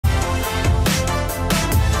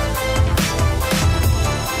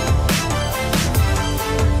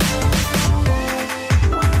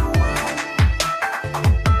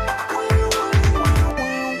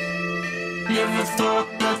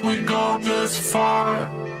far.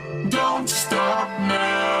 Don't stop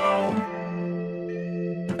now.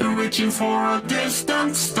 Reaching for a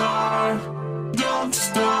distant star. Don't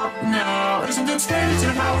stop now. Isn't it strange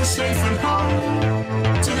how we're safe and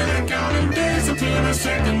home? So that I count in days until a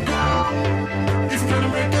second glow. If you're gonna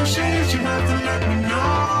make a change, you have to let me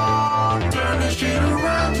know. Turn this shit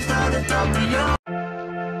around, just out of doubt beyond.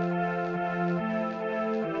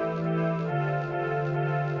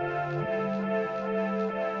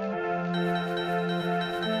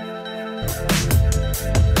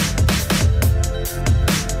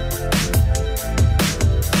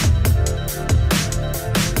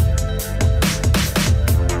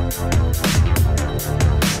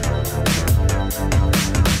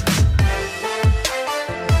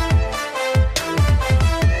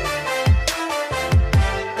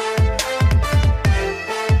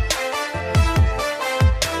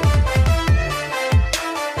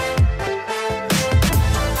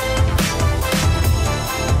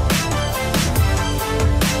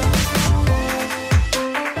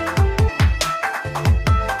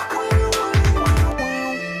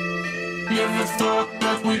 Never thought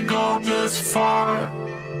that we'd go this far.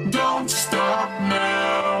 Don't stop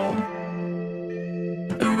now.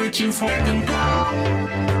 Reaching for second glow.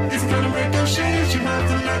 If you're gonna make a change, you have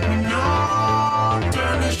to let me know.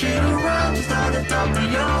 Turn this shit around, just out of doubt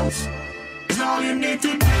beyond. It's all you need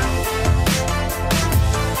to do.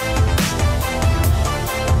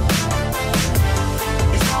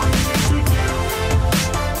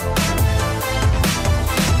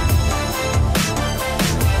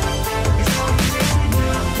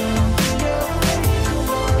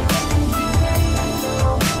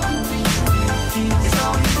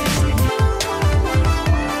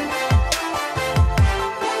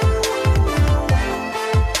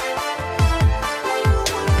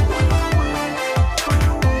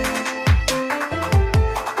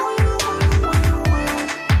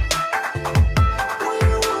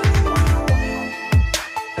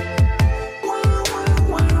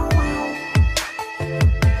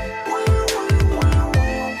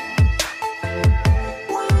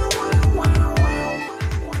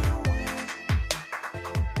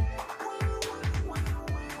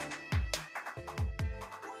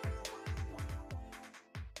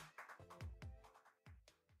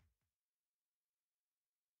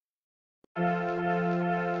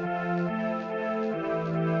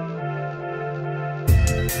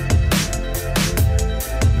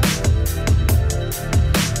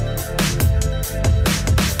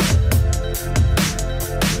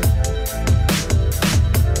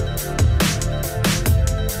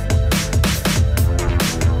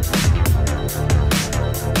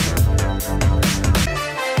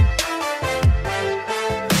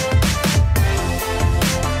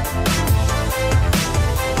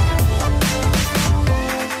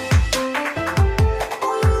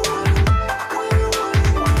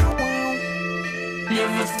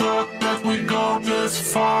 Never thought that we'd go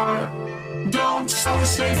this far. Don't stop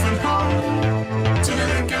safe and home. So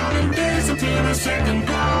that I count in days until a second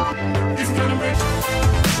glow. If you're gonna make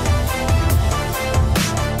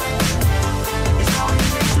it's all you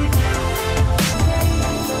need to do.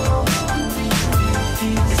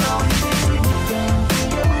 It's all you need to do.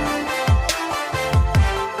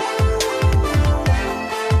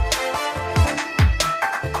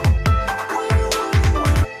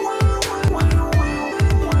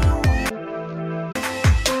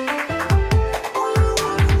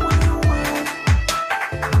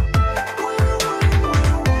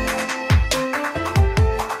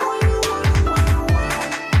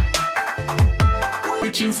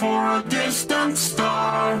 Reaching for a distant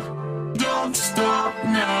star. Don't stop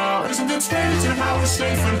now. Isn't it strange how we're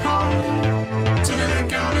safe and home? So that I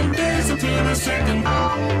count in days until a second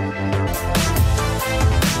glow.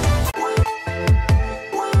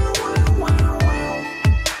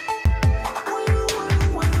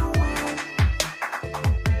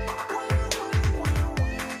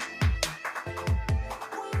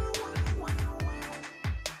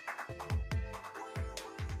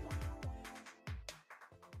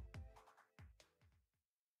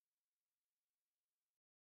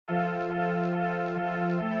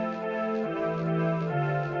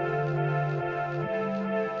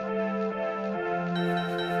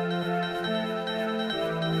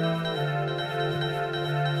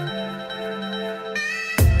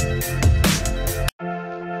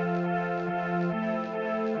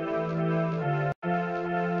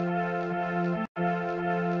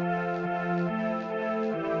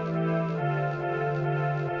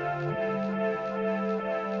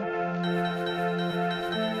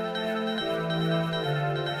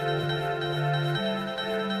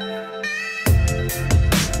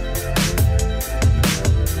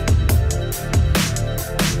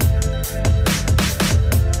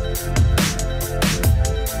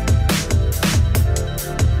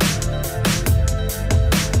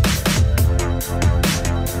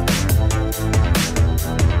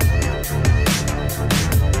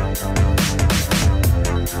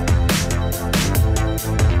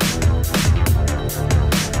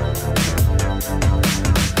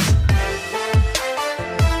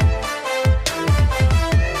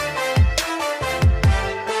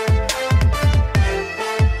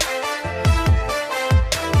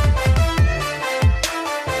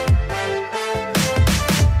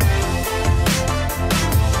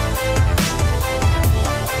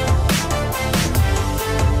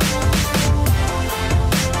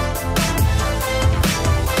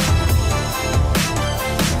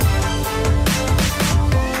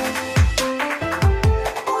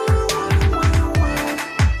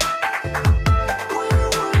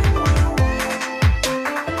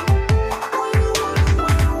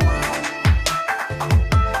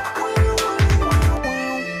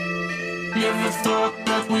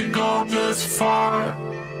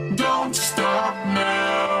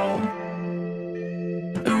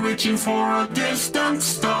 reaching for a distant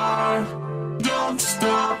star. Don't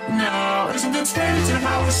stop now. Isn't it strange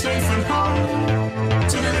how we're safe and home?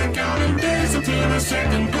 So that the counting days until a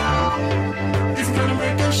second glow. If you're gonna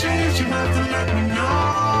make a change, you have to let me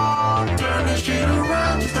know. Turn the shit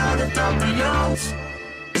around, start to top the yells.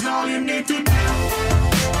 It's all you need to do.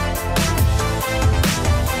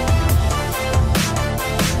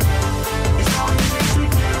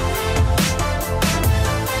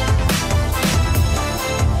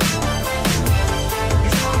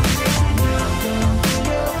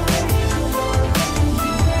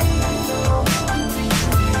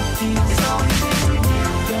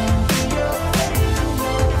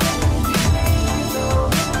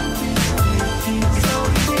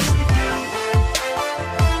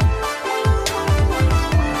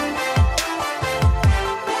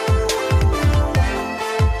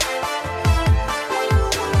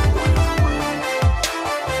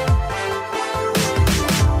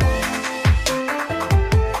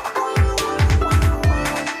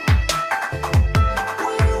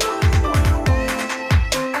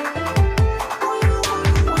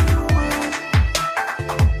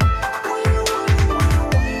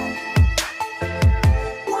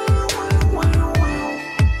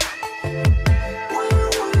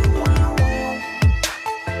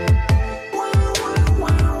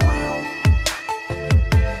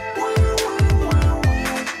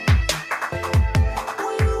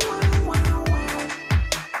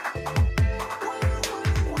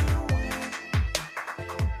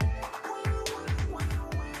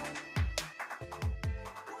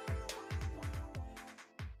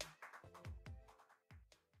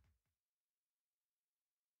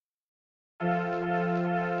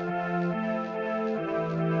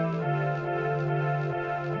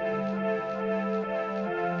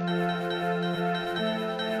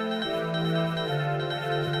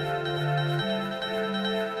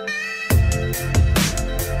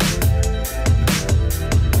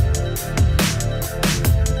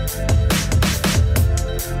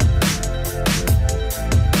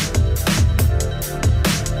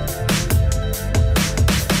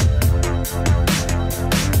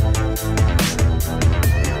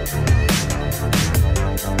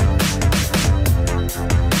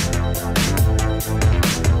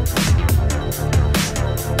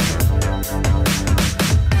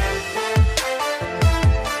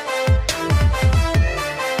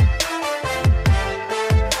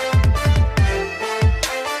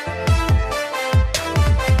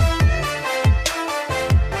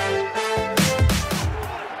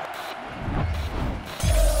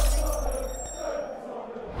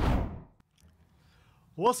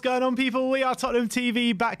 What's going on, people? We are Tottenham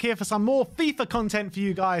TV, back here for some more FIFA content for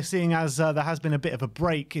you guys, seeing as there has been a bit of a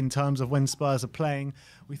break in terms of when Spurs are playing.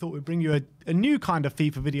 We thought we'd bring you a new kind of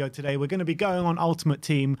FIFA video today. We're going to be going on Ultimate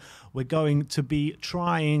Team. We're going to be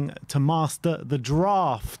trying to master the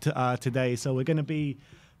draft today. So we're going to be,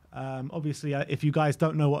 obviously, if you guys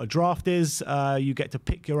don't know what a draft is, you get to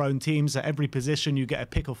pick your own teams. At every position, you get a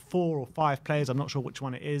pick of 4 or 5 players. I'm not sure which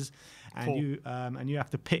one it is. And you have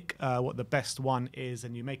to pick what the best one is,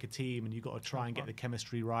 and you make a team, and you've got to try and get the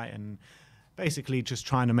chemistry right, and basically just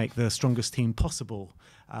trying to make the strongest team possible.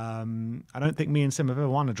 I don't think me and Sim have ever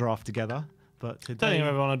won a draft together, but today... I don't think I've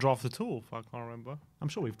ever won a draft at all, if I can't remember. I'm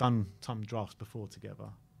sure we've done some drafts before together.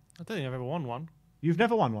 I don't think I've ever won one. You've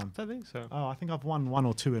never won one? I don't think so. Oh, I think I've won 1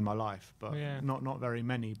 or 2 in my life, but yeah, not very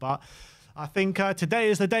many. But I think today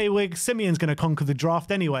is the day where Simeon's going to conquer the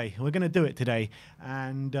draft anyway. We're going to do it today.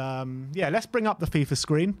 And yeah, let's bring up the FIFA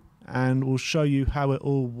screen and we'll show you how it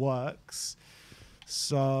all works.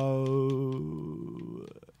 So,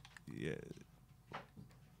 yeah.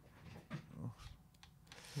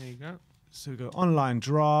 There you go. So we go online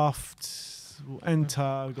draft. We'll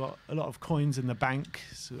enter. We've got a lot of coins in the bank.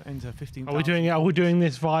 So we'll enter 15,000. Are we doing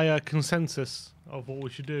this via consensus of what we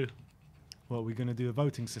should do? Well, we're going to do a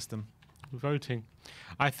voting system. Voting.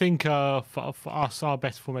 I think for us, our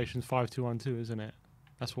best formation is 5-2-1-2, isn't it?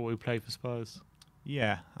 That's what we play for Spurs.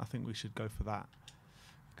 Yeah, I think we should go for that.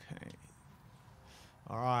 Okay.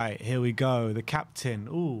 All right, here we go. The captain.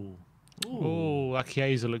 Ooh. Oh, that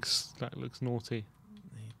Chiesa looks naughty.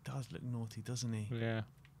 He does look naughty, doesn't he? Yeah.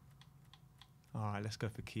 All right, let's go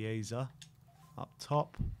for Chiesa. Up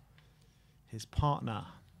top, his partner.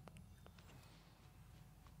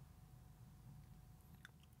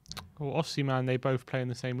 Well, Aussie, man, they both play in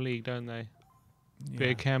the same league, don't they? Yeah.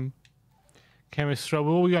 Bit of chemistry.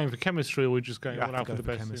 Well, are we going for chemistry, or are we just going all out for the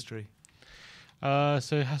best? Chemistry. So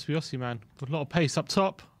it has to be Aussie, man. With a lot of pace up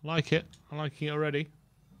top. Like it. I'm liking it already.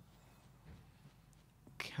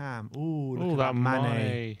 Cam. Ooh, look Oh, at that Mane.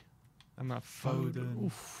 Mane. And that Foden.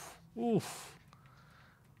 Oof. Oof.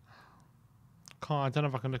 can't. I don't know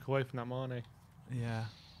if I can look away from that Mane. Yeah.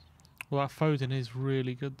 Well, that Foden is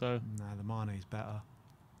really good though. Nah, the Mane's better.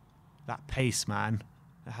 That pace, man.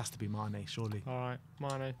 It has to be Mane, surely. All right,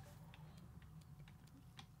 Mane.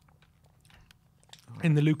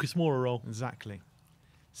 In the Lucas Moura role. Exactly.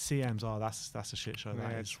 CMs are that's a shit show. Yeah,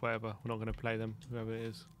 That is. just whatever. We're not going to play them, whoever it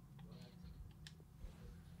is.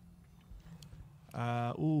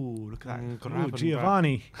 Ooh, look at that. Ooh, Gravenberch.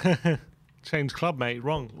 Giovanni. Change club, mate.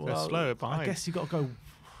 Wrong. They're Well, slow behind. I guess you got to go.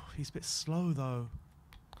 He's a bit slow though.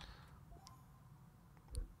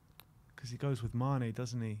 Because he goes with Mane,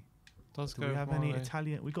 doesn't he? Does Do go we have Mane. any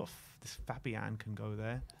Italian? We got this Fabian can go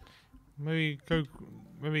there. Maybe go.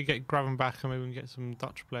 Maybe get Gravenberch, and maybe we can get some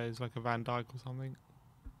Dutch players like a Van Dijk or something.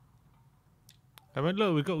 I mean,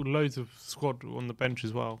 look, we've got loads of squad on the bench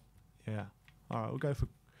as well. Yeah. All right, we'll go for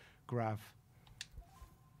Grav.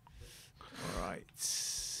 All right.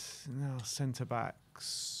 Now centre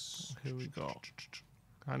backs. Who we got?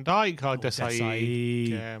 Van Dijk, Desai. Desai.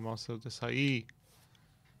 Yeah, Marcel Desai.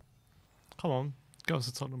 Come on, get us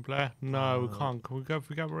a Tottenham player. No, we can't. Can we go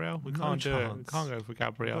for Gabriel? We No can't do it. We chance. can't go for We'll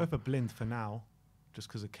Gabriel. go for Blind for now, just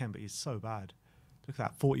because of Ken, but he's so bad. Look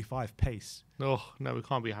at that 45 pace. Oh no, we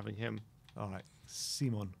can't be having him. All right,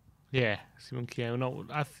 Simon. Yeah, Simon Kjær.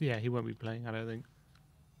 Not. Yeah, he won't be playing. I don't think.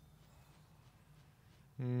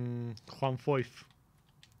 Juan Foyth.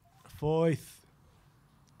 Fourth.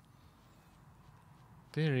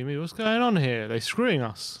 Dearie me, what's going on here? They're screwing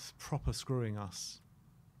us. It's proper screwing us.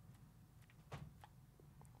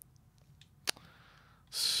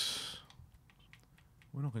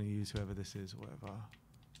 We're not going to use whoever this is, or whatever.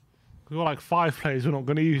 We've got like 5 players we're not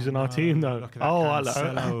going to use in our team, though. Look at that Oh,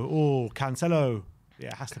 Cancelo. hello. Oh, Cancelo. Yeah,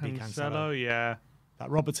 it has to be Cancelo. Cancelo, yeah. That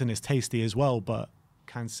Robertson is tasty as well, but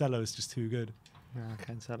Cancelo is just too good. Yeah,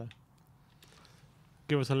 Cancelo.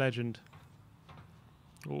 Give us a legend.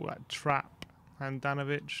 Oh, that Trap.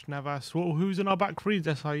 Handanovic, Navas. Well, who's in our back three?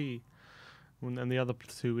 Desai. And the other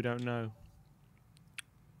 2 we don't know.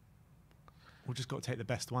 We've just got to take the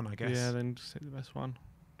best one, I guess. Yeah, then just take the best one.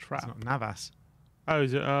 It's Trap. not Navas. Oh,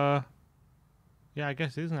 is it? Yeah, I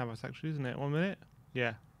guess it is Navas actually, isn't it? 1 minute.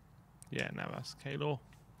 Yeah. Yeah, Navas. K-Law.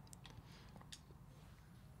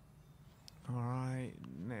 All right,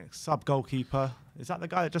 next. Sub-goalkeeper. Is that the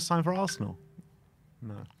guy that just signed for Arsenal?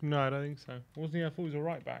 No. No, I don't think so. Wasn't he? I thought he was a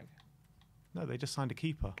right back. No, they just signed a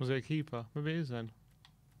keeper. Was it a keeper? Maybe it is then.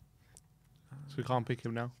 So we can't pick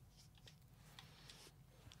him now.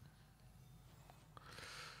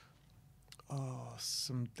 Oh,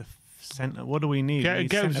 some centre. What do we need? We need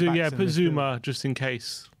Get centre-backs in put midfield. Zuma just in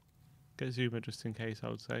case. Get Zuma just in case, I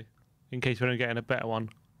would say. In case we don't get in a better one.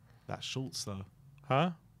 That's Schultz, though. Huh?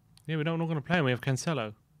 Yeah, we're not going to play him. We have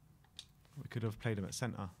Cancelo. We could have played him at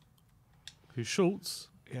centre. Who's Schultz?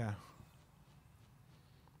 Yeah.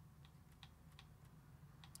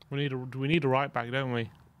 We need a right back, don't we?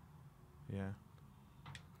 Yeah.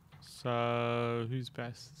 So who's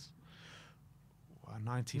best?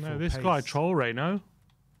 94 No, this pace. guy Traore, no?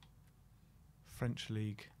 French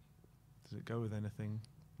league. Does it go with anything?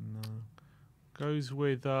 No. Goes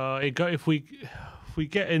with if we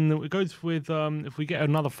get in it goes with if we get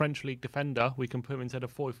another French league defender, we can put him instead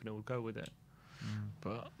of Foyth and it will go with it.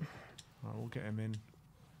 But Right, we'll get him in.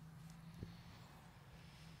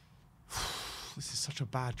 This is such a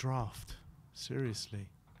bad draft. Seriously.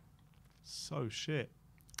 So shit.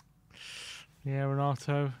 yeah,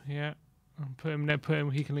 Renato, yeah. Put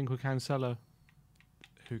him he can link with Cancelo.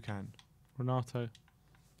 Who can? Renato.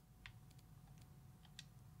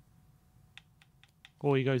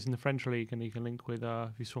 Or he goes in the French league and he can link with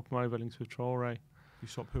if you swap him over, links with Traore. You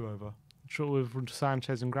swap who over? With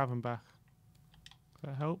Sanchez and Gravenberch. Does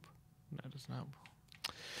that help? No, it doesn't help.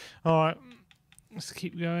 Alright. Let's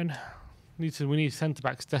keep going. We need centre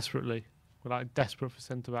backs desperately. We're like desperate for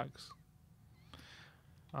centre backs.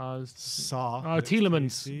 Saar.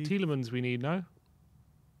 Tielemans. HTC. Tielemans we need, no?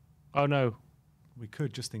 Oh no. We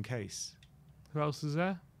could, just in case. Who else is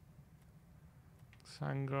there?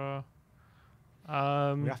 Sangra. We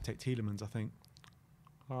have to take Tielemans, I think.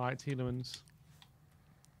 Alright, Tielemans.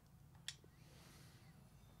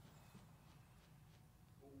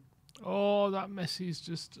 Oh, that Messi's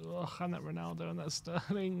just... Ugh, and that Ronaldo and that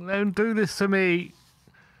Sterling. Don't do this to me.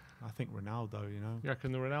 I think Ronaldo, you know. You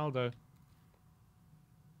reckon the Ronaldo?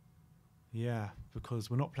 Yeah, because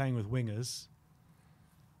we're not playing with wingers.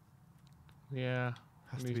 Yeah.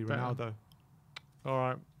 Has and to he's be better. Ronaldo.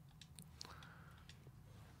 Alright.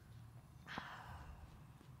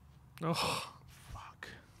 Oh, Fuck.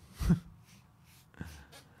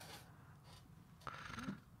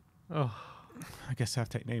 oh, I guess I have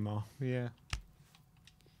to take Neymar. yeah.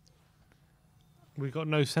 We got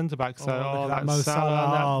no centre backs. So, look at that that's Mo Salah.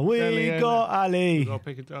 and that Dele, We and got we Ali. got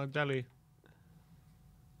to pick Delhi.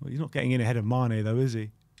 Well, he's not getting in ahead of Mane though, is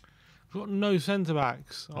he? We've got no centre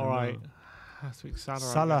backs. All right. Has to be Salah.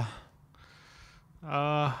 Salah.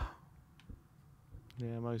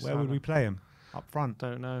 Yeah, Mo Where Salah. would we play him? Up front.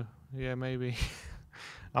 Don't know. Yeah, maybe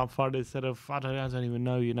up front instead of I don't even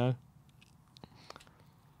know. You know.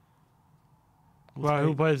 Right.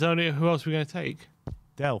 Who else are we going to take?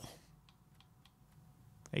 Del.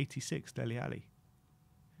 86 Dele Alli.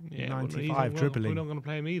 Yeah, 95 dribbling. We're not going to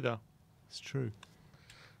play him either. It's true.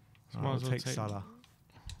 So I'll take Salah.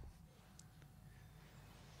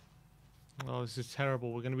 Oh, this is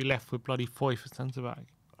terrible. We're going to be left with bloody Foy for centre back.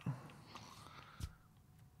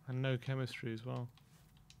 And no chemistry as well.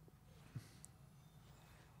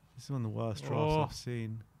 This is one of the worst drafts I've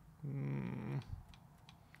seen. None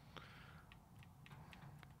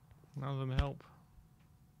of them help.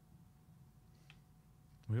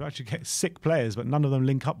 We've actually got sick players, but none of them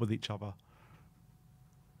link up with each other.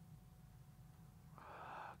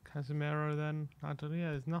 Casemiro then? I don't know.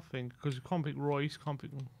 Yeah, there's nothing. Because you can't pick Royce, can't pick...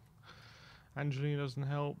 Angelino doesn't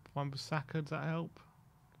help. Wan-Bissaka, does that help?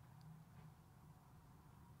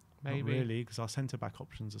 Maybe. Not really, because our centre-back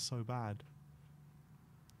options are so bad.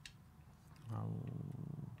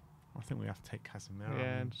 I think we have to take Casemiro.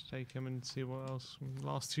 Yeah, and just take him and see what else.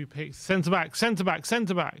 Last two picks. Centre-back, centre-back,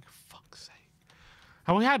 centre-back. Fuck's sake.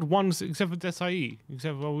 Have we had one, except for Desai?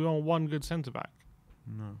 Except for we want one good centre-back.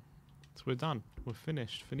 No. So we're done. We're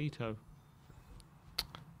finished. Finito.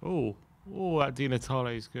 Oh, that Di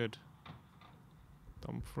Natale is good.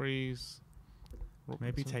 Dumfries.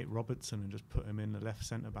 Maybe take Robertson and just put him in the left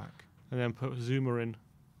centre back. And then put Zuma in.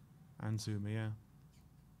 And Zuma, yeah.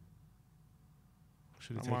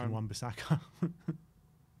 Should have taken Wan-Bissaka.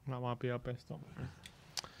 That might be our best option.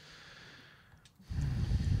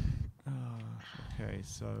 Okay,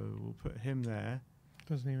 so we'll put him there.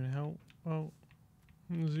 Doesn't even help. Oh,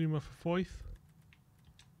 Zuma for fourth.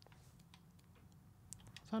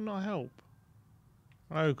 Does that not help?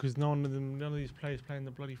 Oh, because none of these players play in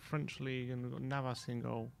the bloody French league, and we've got Navas in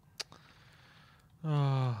goal.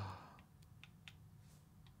 Ah.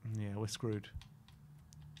 Yeah, we're screwed.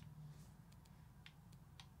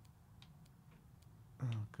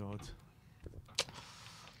 Oh God.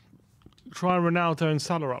 Try Ronaldo and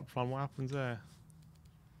Salah up front. What happens there?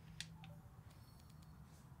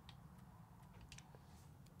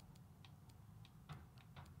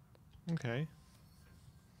 Okay.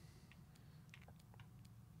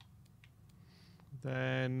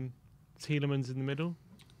 Then Tielemans in the middle,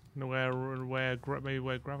 where maybe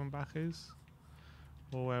where Gravenbach is,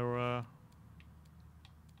 or where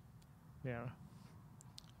yeah.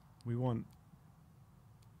 We want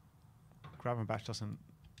Gravenbach doesn't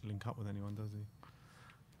link up with anyone, does he?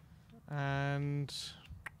 And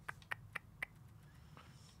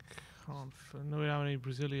no, we don't have any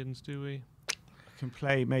Brazilians, do we? We can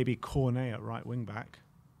play maybe Cornet at right wing back.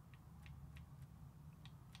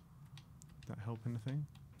 Does that help anything?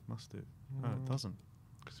 Must do. No, it doesn't.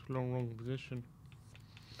 Because we're in the wrong position.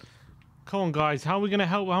 Come on, guys. How are we going to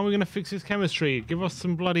help? How are we going to fix this chemistry? Give us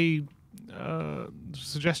some bloody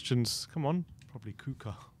suggestions. Come on. Probably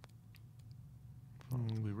Kuka.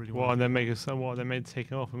 We really What, want. and then make us what? Then make take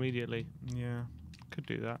him off immediately. Yeah. Could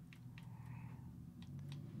do that.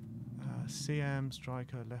 CM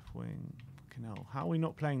striker left wing. Fucking hell. How are we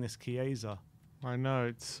not playing this Chiesa I know.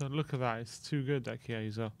 It's look at that. It's too good, that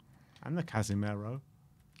Chiesa. and the Casemiro?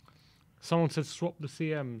 Someone said swap the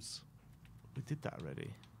CMs. We did that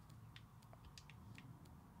already.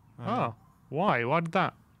 Oh, why? Why did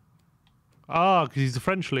that? Ah, because he's the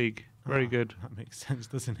French league. Very good. That makes sense,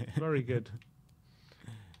 doesn't it? Very good.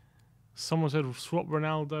 Someone said swap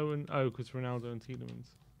Ronaldo and because Ronaldo and Tielemans.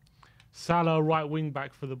 Salah right wing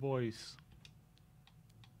back for the boys.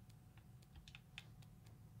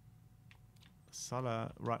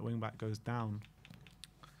 Salah right wing back goes down.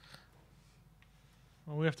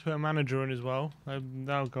 Well, we have to put a manager in as well.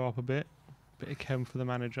 That'll go up a bit. Bit of chem for the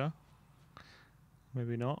manager.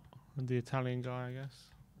 Maybe not. And the Italian guy, I guess.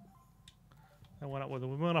 We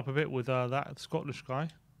went up a bit with that Scottish guy.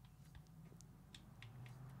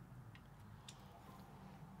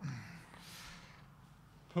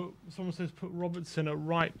 Someone says put Robertson at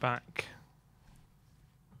right back.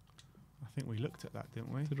 I think we looked at that,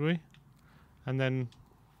 didn't we? Did we? And then,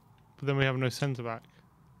 but then we have no centre back.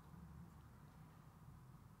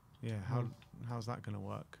 Yeah. How's that going to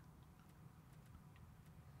work?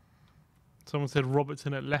 Someone said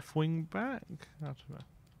Robertson at left wing back. I don't know.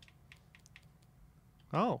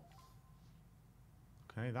 Oh.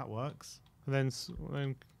 Okay, that works. And then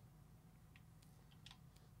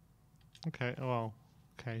Okay, well,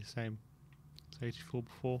 okay, same. It's 84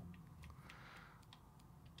 before.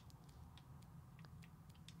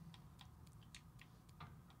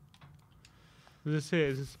 Is this it?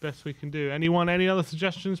 Is this the best we can do? Anyone? Any other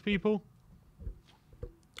suggestions, people?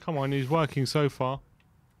 Come on, he's working so far.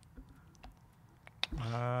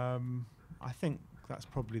 I think that's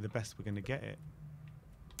probably the best we're going to get it.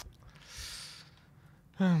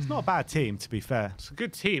 It's not a bad team, to be fair. It's a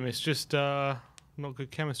good team. It's just not good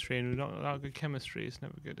chemistry, and not good chemistry. It's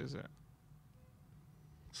never good, is it?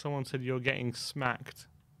 Someone said you're getting smacked.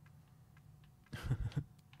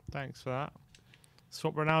 Thanks for that.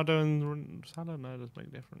 Swap Ronaldo and Salah? No, it doesn't make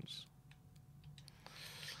a difference.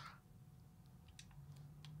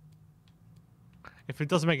 If it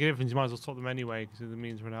doesn't make a difference, you might as well swap them anyway, because it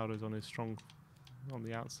means Ronaldo's on his strong, on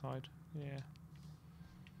the outside. Yeah.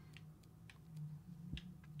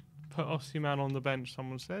 Put Osimhen on the bench,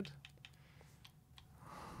 someone said.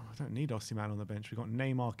 I don't need Osimhen on the bench. We've got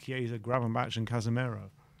Neymar, Chiesa, Gravenberch and Casemiro.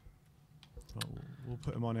 But we'll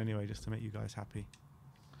put him on anyway, just to make you guys happy.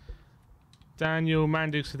 Daniel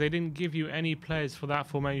Manduk said they didn't give you any players for that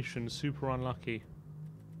formation. Super unlucky.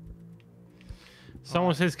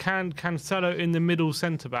 Someone says Cancelo in the middle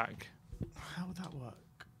centre back. How would that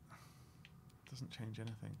work? Doesn't change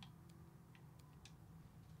anything.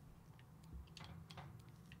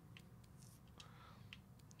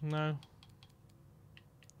 No.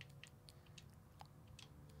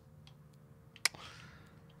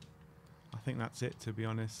 I think that's it, to be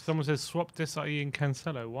honest. Someone says swap Desai and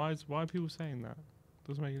Cancelo. Why are people saying that?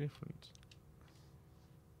 Doesn't make a difference.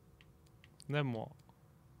 Then what?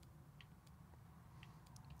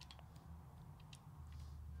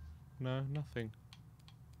 No, nothing.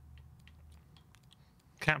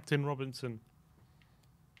 Captain Robinson.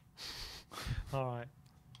 All right.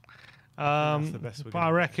 That's the best we're but I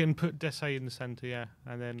reckon put Desai in the centre, yeah,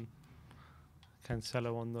 and then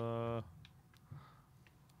Cancelo on the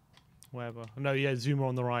wherever. No, yeah, Zuma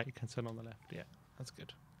on the right, Cancelo on the left. Yeah, that's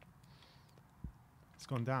good. It's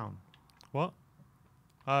gone down. What?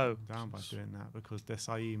 Oh, Down by doing that because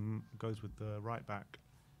Desai goes with the right back.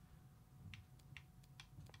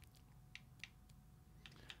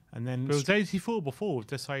 And then it was 84 before with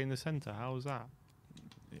Desai in the centre. How was that?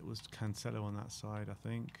 It was Cancelo on that side, I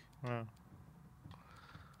think. Wow.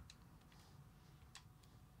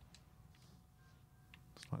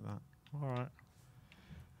 Just like that. All right.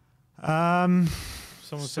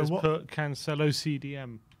 Someone so says what- put Cancelo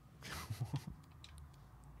CDM.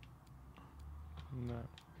 No.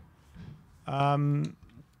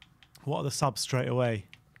 What are the subs straight away?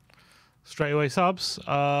 Straight away subs.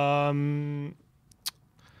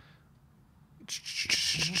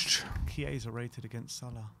 Chiesa rated against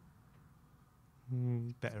Salah.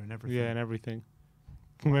 Better in everything. Yeah, and everything.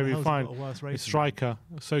 Why the Maybe hell's he fine. got a worse rating? It's striker.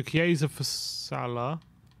 So Chiesa for Salah.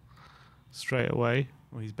 Straight away.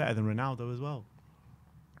 Well, he's better than Ronaldo as well.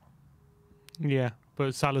 Yeah,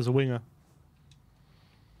 but Salah's a winger.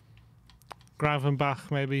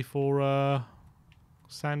 Gravenbach maybe for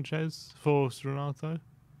Sanchez for Ronaldo.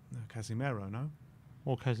 No, Casemiro, no?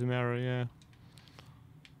 Or Casemiro, yeah.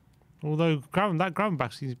 Although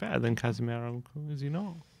Gravenbach seems better than Casemiro, is he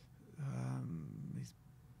not? He's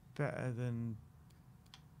better than...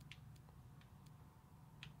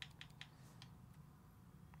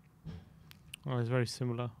 Oh, it's very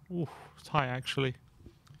similar. Ooh, it's tight actually.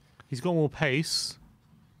 He's got more pace.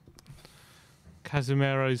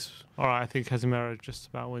 Casemiro's alright. I think Casemiro just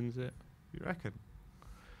about wins it. You reckon?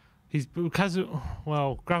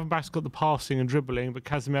 Well, Gravenbach's got the passing and dribbling, but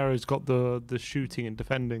Casemiro's got the shooting and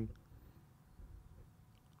defending.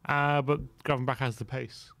 But Gravenbach has the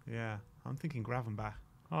pace. Yeah, I'm thinking Gravenbach.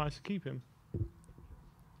 Alright, so keep him.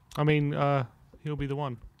 I mean, he'll be the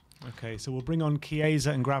one. Okay, so we'll bring on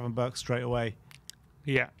Chiesa and Gravenberch straight away.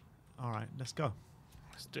 Yeah. All right, let's go.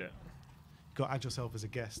 Let's do it. Got to add yourself as a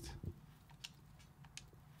guest.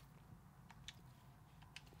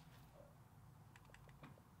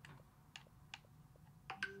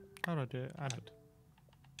 How do I do it? Added.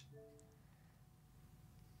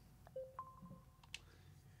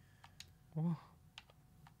 Oh,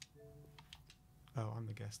 Oh, I'm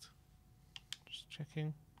the guest. just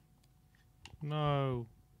checking. No.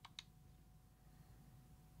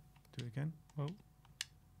 Do it again. Oh.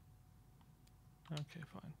 Okay,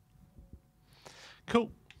 fine.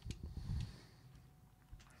 Cool.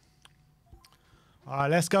 All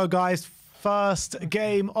right, let's go, guys. First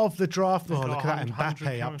game of the draft. Oh, got look at that 100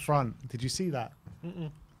 Mbappe up chemistry. front. Did you see that?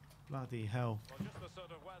 Bloody hell.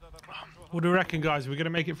 What do you reckon, guys? We're going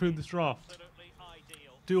to make it through this draft.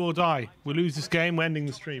 Do or die. We lose this game, we're ending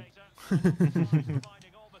the stream.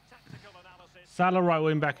 Salah right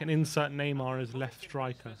wing back and insert Neymar as left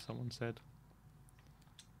striker, someone said.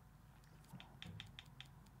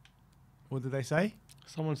 What did they say?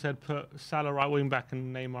 Someone said put Salah right wing back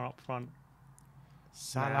and Neymar up front.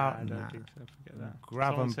 Salah, I don't think so. Forget that.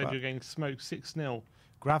 Grab Someone and said you're getting smoked 6-0.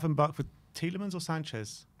 Gravenberch for Tielemans or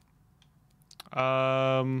Sanchez?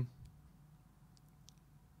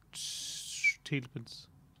 Tielemans.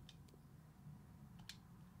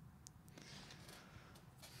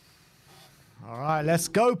 All right, let's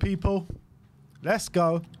go, people. Let's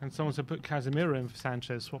go. And someone said put Casemiro in for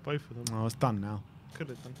Sanchez. Swap both of them. Oh, it's done now. Could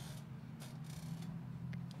have done.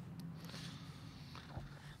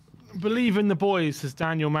 Believe in the boys, says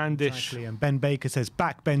Daniel Mandish. Exactly. And Ben Baker says,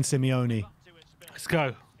 back Ben Simeone. Let's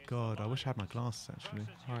go. God, I wish I had my glasses, actually.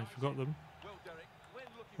 Oh, I forgot them.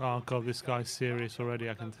 Oh, God, this guy's serious already,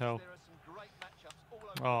 I can tell.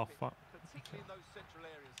 Oh, fuck. Particularly in those central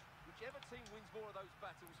areas. Whichever team wins more of those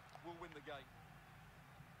battles will win the game.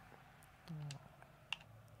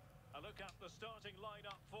 A look at the starting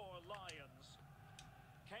lineup for Lions.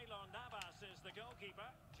 Keylor Navas is the goalkeeper.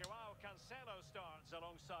 Joao Cancelo starts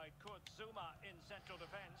alongside Kurt Zouma in central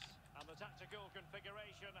defence. And the tactical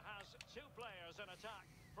configuration has two players in attack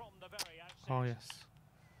from the very outset. Oh, yes.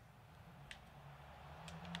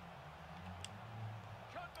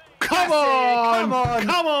 Come on! Come on!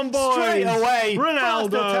 Come on, boys! Straight away!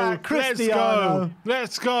 Ronaldo! First attack, Cristiano.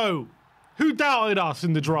 Let's go! Who doubted us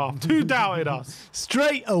in the draft? Who doubted us?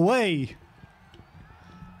 Straight away!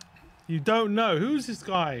 You don't know. Who's this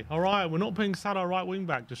guy? All right, we're not putting Salah right wing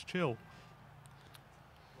back. Just chill.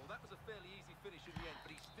 Well, that was a fairly easy finish in the end,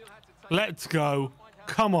 but he still had to take Let's go.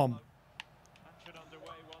 Come on. Action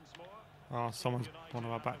underway once more. Oh, one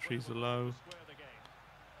of our batteries are low. Square the game.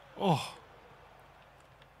 Oh.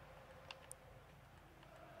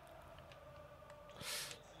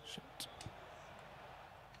 Shit.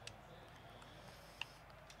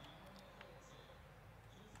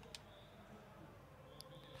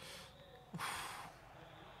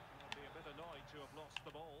 Be a bit annoyed to have lost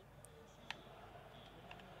the ball.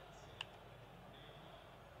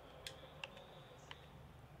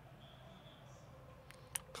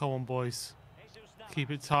 Come on, boys. Jesus Navas.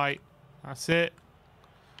 Keep it tight. That's it.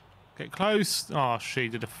 Get close. Oh, she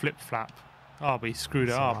did a flip flap. Oh, but he screwed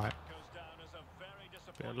it up. All right. Goes down as a very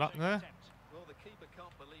Bit of luck disappointing there. attempt. Well, the keeper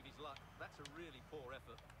can't believe his luck. That's a really poor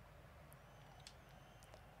effort.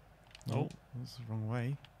 Oh, that's the wrong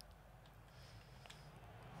way.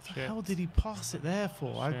 What the Shit. hell did he pass it there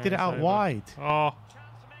for? I Yeah, did it it's out over. wide. Oh, Chance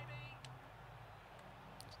maybe.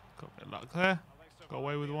 got a bit of luck there. Well, Got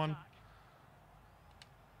away with the one. attack.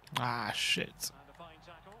 Ah, shit. And a fine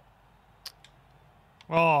tackle.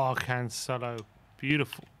 Oh, Cancelo.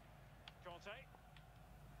 Beautiful. Conte.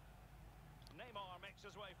 Neymar makes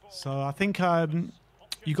his way forward. So I think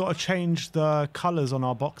you got to change the colours on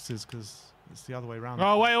our boxes because it's the other way around.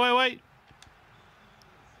 Oh, wait.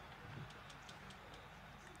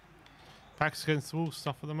 Backs against the wall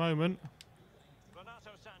stuff at the moment. Renato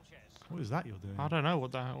Sanchez. What is that you're doing? I don't know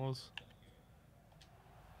what that was.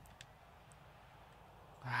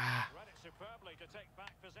 Read it superbly to take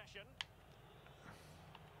back possession.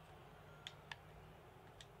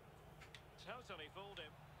 Totally fooled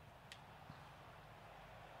him.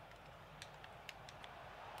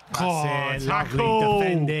 That's it. Lovely tackle.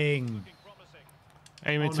 defending. Looking promising.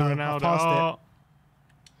 Aim it Oh, to no, I Ronaldo. passed it. Oh.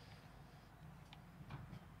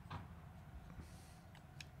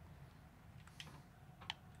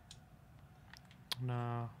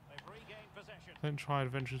 No. They've regained possession. Don't try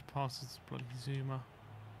adventurous passes to bloody Zuma.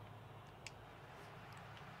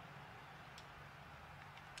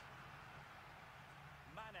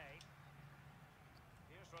 Mane.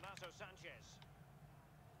 Here's Renato Sanchez.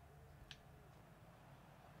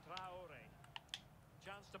 Traore.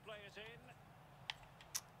 Chance to play it in.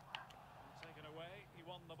 And taken away. He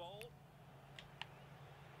won the ball.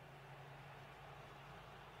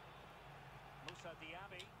 Moussa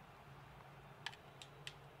Diaby.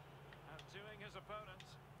 Outdoing his opponent.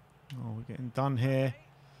 Oh, we're getting done here.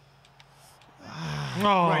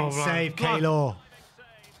 Oh, Great save, blood. Keylor.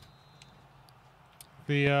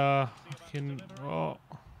 Big save. The fucking Well,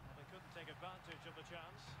 they couldn't take advantage of the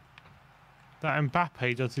chance. that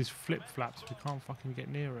Mbappe does his flip flaps. We can't fucking get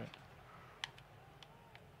near it.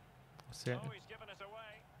 That's it. Oh, he's given it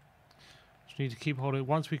away. Just need to keep holding.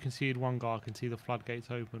 Once we concede one goal, I can see the floodgates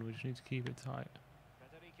open. We just need to keep it tight.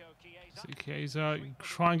 Federico Chiesa. So Chiesa,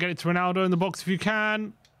 try and get it to Ronaldo in the box if you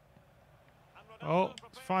can. And Ronaldo Oh,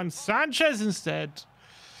 prepared find Sanchez instead.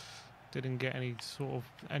 Didn't get any sort of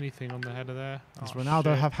anything on the header there. Does Oh, Ronaldo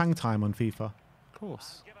shit. have hang time on FIFA? Of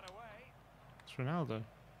course, given away. it's Ronaldo.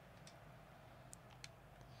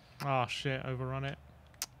 Oh shit, overrun it.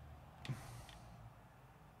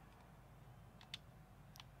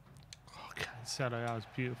 Oh, Cancelo, that was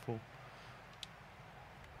beautiful.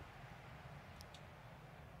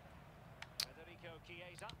 Federico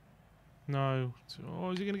Chiesa. No.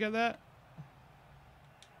 Oh, is he going to get that?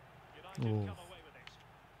 United Oh. come away with it.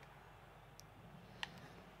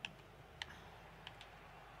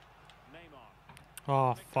 Neymar.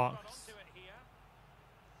 Oh, They can run fuck. onto it here.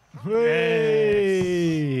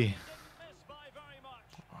 Hey! Didn't miss by very much.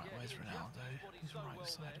 Where's Ronaldo? He's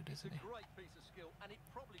right-sided, isn't he? Great piece of skill, and it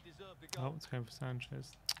probably deserved a goal. Oh, it's going for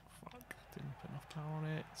Sanchez. Fuck, didn't put enough power on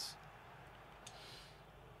it.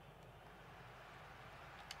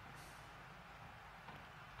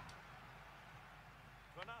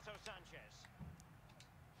 Renato Sanchez.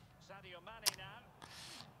 Sadio Mane now.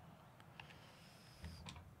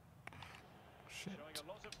 Shit. Showing a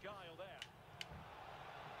lot of guile there.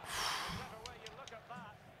 Whichever way you look at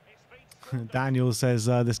that, it's been scored. Daniel says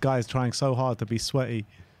this guy is trying so hard to be sweaty.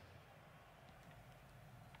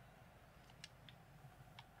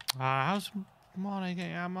 How's Mane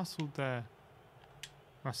getting out muscled there?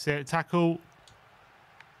 That's it. Tackle.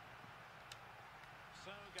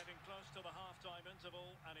 So getting close to the half-time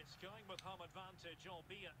interval, and it's going with home advantage,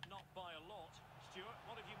 albeit not by a lot. Stuart,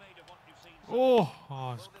 what have you made of what you've seen? Oh,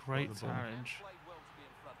 it's Well, great they've played challenge. well to be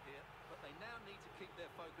in front here, but they now need to keep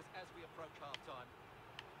their focus as we approach half-time.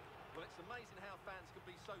 Well, it's amazing how fans can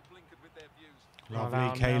be so blinkered with their views.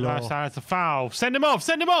 Lovely, Kaylor. That's a foul. Send him off.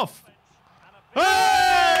 Send him off.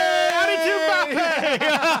 Hey!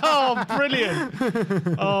 Oh, brilliant.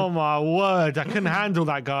 Oh, my word. I couldn't handle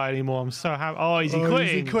that guy anymore. I'm so happy. Oh, is he quitting?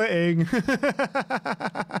 Is he quitting?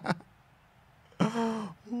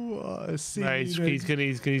 What a scene. No,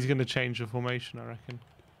 he's gonna change the formation, I reckon.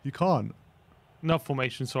 You can't. Not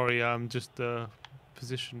formation, sorry. Just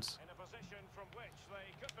positions. In a position from which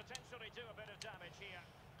they could potentially do a bit of damage here.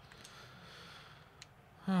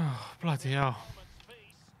 Oh, bloody hell. Moment's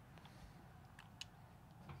peace.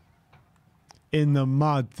 In the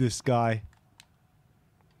mud, this guy.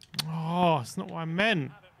 Oh, it's not what I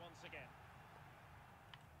meant. Have it once again.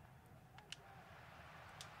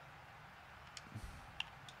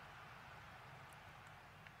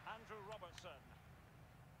 Andrew Robertson.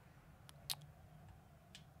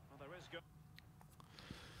 Well, there is go.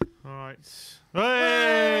 All right.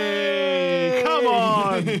 Hey! Come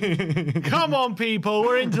on. Come on, people.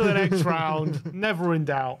 We're into the next round. Never in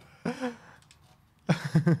doubt.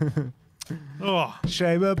 Oh,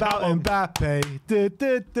 Shame about Mbappe. Do,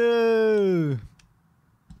 do, do.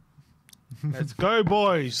 let's go,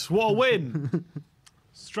 boys. What a win.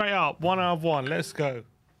 Straight up. 1 out of 1. Let's go.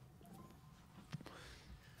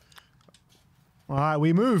 All right,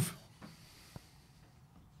 we move.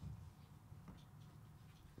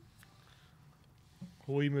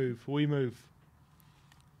 We move. We move.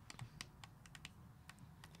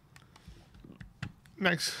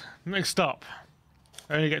 Next up.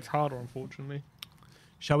 It only gets harder, unfortunately.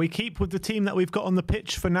 Shall we keep with the team that we've got on the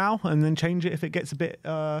pitch for now and then change it if it gets a bit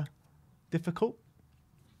difficult?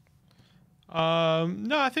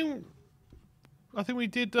 No, I think we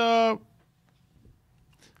did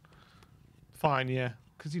fine, yeah.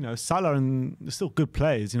 Because, you know, Salah and they're still good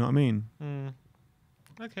players, you know what I mean?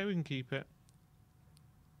 Okay, we can keep it.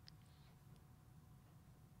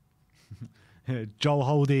 Joel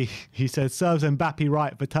Holdy, he says, serves Mbappe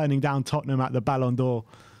right for turning down Tottenham at the Ballon d'Or.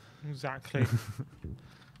 Exactly.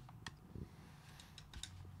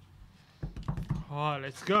 All right,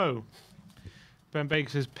 let's go. Ben Baker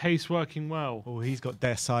says pace working well. Oh, he's got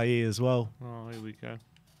Desai as well. Oh, here we go.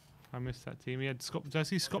 I missed that team. He had Scott. Did I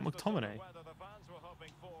see Scott McTominay? Whether the fans were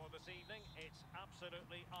hoping for this evening, it's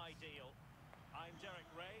absolutely ideal. I'm Derek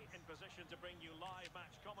Ray, in position to bring you live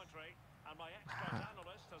match commentary, and my expert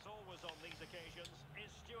analyst, as always on these occasions,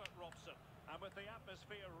 is Stuart Robson. And with the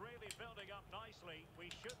atmosphere really building up nicely,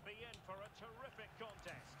 we should be in for a terrific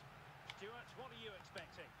contest. Stuart, what are you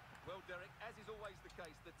expecting? Well, Derek, as is always the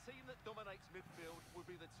case, the team that dominates midfield will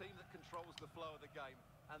be the team that controls the flow of the game.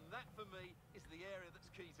 And that, for me, is the area that's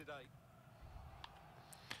key today.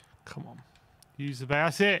 Come on. Use the ball.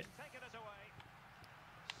 That's it. Taking it away.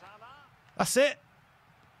 Salah. That's it.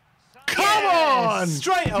 Come on!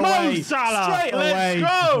 Straight Mo away. Salah. Straight Let's away.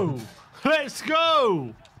 go. Let's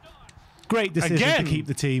go. Great decision Again. to keep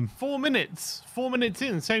the team. 4 minutes. 4 minutes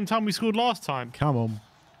in. Same time we scored last time. Come on. 1-0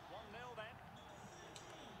 then.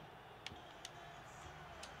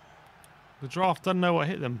 The draft doesn't know what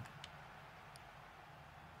hit them.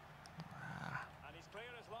 And he's clear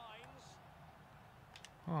as lines.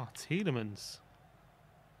 Oh, Tielemans.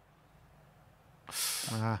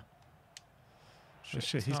 Ah. Oh,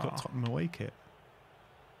 shit, he's got Ah. Tottenham away kit.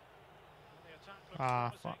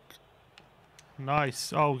 Ah, fuck.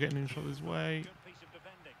 Nice. Oh, getting in shot this way. Good piece of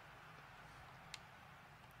defending.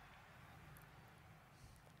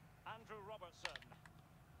 Andrew Robertson.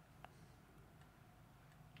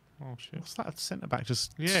 Oh, shit. What's that centre back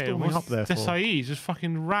just Yeah, storming up there for? Desai just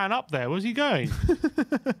fucking ran up there. Where's he going? Here's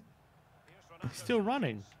Ronaldo. He's still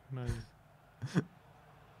running. No.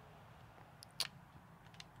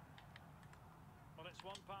 Well, it's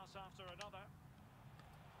one pass after another.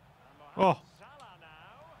 And Oh. Mohamed Salah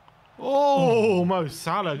now. Oh, Mo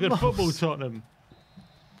Salah. Good football, Tottenham.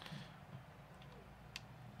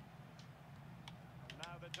 And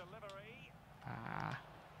now the delivery. Ah.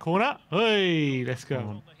 Corner. Hey, let's go.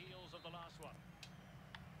 On the heels of the last one.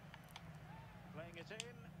 Playing it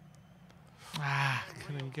in. Ah,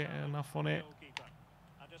 couldn't get enough on it. Goalkeeper.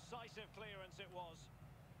 A decisive clearance it was.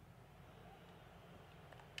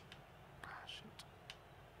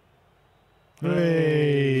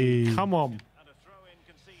 Hey. Come on. And a throw-in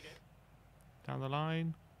conceded. Down the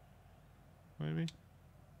line. Maybe.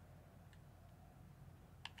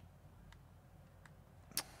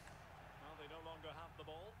 Well, they no longer have the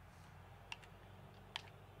ball.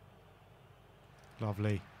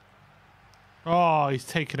 Lovely. Oh, he's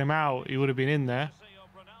taken him out. He would have been in there. Say of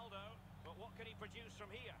Ronaldo, but what can he produce from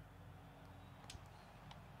here?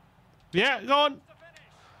 Yeah, go on. The finish.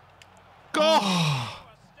 Go. A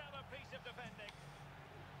stellar piece of defending.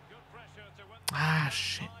 Good pressure to win the Ah, ball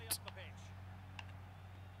shit. high up the pitch.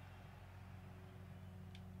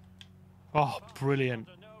 Oh, brilliant.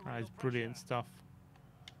 That is brilliant stuff.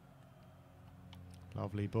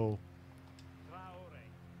 Lovely ball. Traore.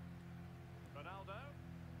 Ronaldo.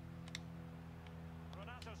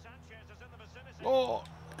 Renato Sanchez is in the vicinity. Oh,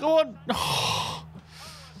 go on. Oh.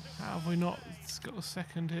 How have we not got a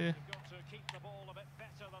second here? You've got to keep the ball a bit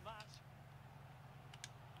better than that.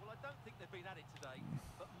 Well, I don't think they've been at it today,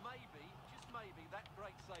 but maybe, just maybe, that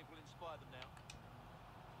great save will inspire them now.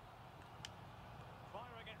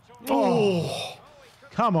 Firing it towards Oh,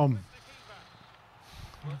 Come on. the keeper.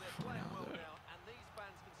 Well, they're playing well now, and these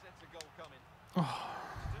fans can sense a goal coming.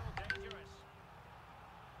 Still dangerous.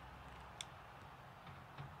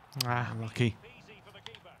 ah, Lucky. Easy for the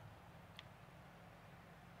keeper.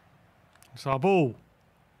 it's our ball.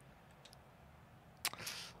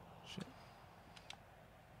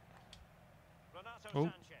 Renato Oh.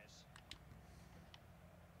 Sanchez.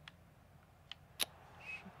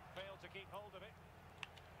 Failed to keep hold of it.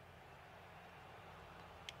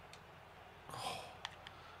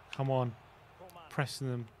 Come on, Coman. pressing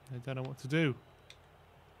them. They don't know what to do.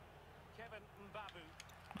 Kevin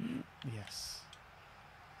Mbabu. Yes.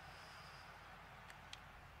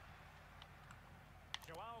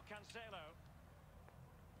 Joao Cancelo.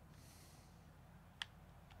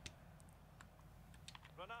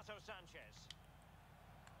 Renato Sanchez.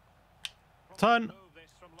 Turn. Move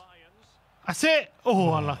this from Lions. That's it.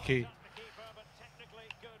 Oh, unlucky. Shot the keeper, but technically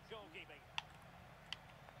good goalkeeping.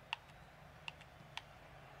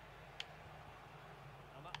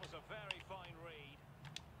 And that was a very fine read.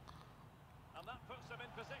 And that puts them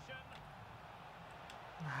in position.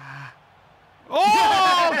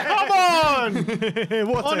 Oh, come on!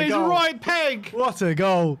 What On a his goal. right peg. What a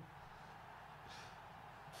goal.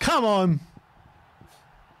 Come on.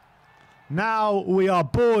 Now we are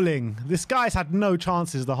balling. This guy's had no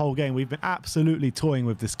chances the whole game. We've been absolutely toying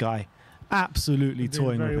with this guy. Absolutely Doing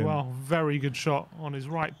toying with very him. well. Very good shot on his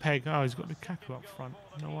right peg. Oh, he's got Lukaku up front.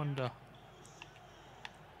 No wonder.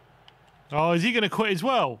 Oh, is he going to quit as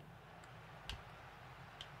well?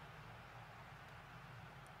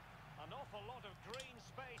 An awful lot of green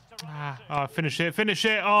space to run Ah, into. oh, finish it. Finish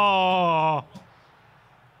it. Oh.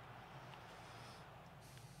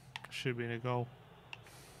 Should have been a goal.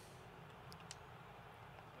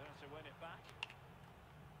 There to win it back.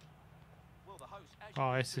 Well, the host, as you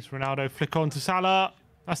Oh, can it's see, this Ronaldo flick on to Salah.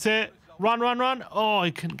 That's it. Run, run, run. Oh,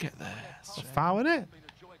 he couldn't get there. It's a foul, isn't it? it's been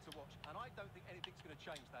a joy to watch, and I don't think anything's going to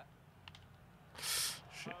change that.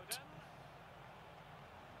 Shit. Foden.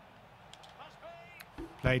 Must be.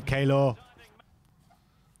 Played Kaylor.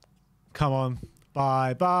 Come on.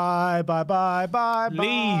 Bye, bye, bye, bye, bye, Leave,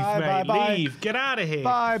 bye, mate. bye, Leave. Get out of here.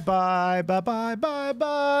 Bye, bye, bye, bye, bye,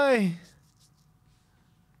 bye.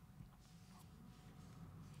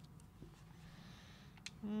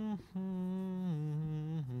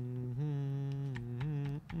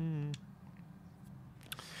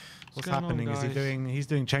 What's going on, happening? Is he guys? doing? He's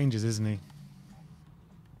doing changes, isn't he?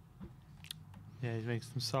 Yeah, he's making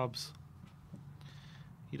some subs.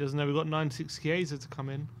 He doesn't know we've got 96 Chiesa to come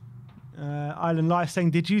in. Island Life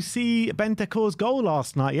saying, "Did you see Bentecour's goal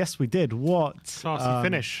last night?" Yes, we did. What? Classy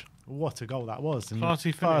finish. What a goal that was in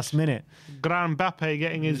Classy the first finish. minute. Grand Mbappe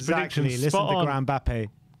getting his Exactly. predictions Listen spot to on. Grand Mbappe.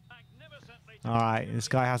 All right, this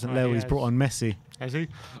guy hasn't leveled. He's brought on Messi. Has he?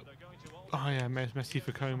 Oh yeah, Messi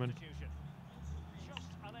for Coman.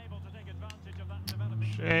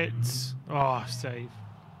 Shit. Oh, save.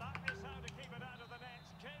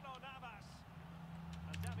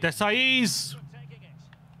 Desai's.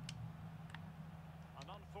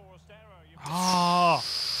 Ah.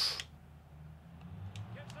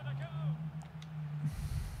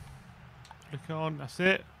 Look on. That's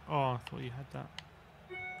it. Oh, I thought you had that.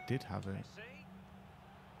 Did have it.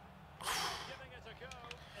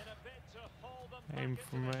 Aim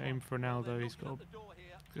for Ronaldo. He's got a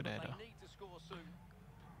good header.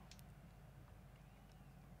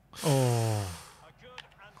 Oh.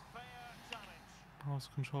 Pass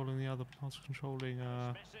controlling the other. Pass controlling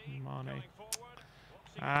Mane.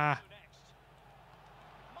 Ah.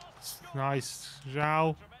 Nice.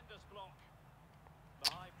 Zhao.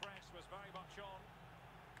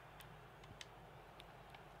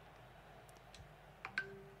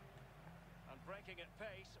 Breaking at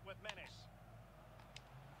pace with menace.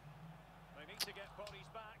 They need to get bodies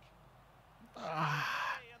back.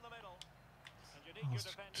 In the middle. And you need I your was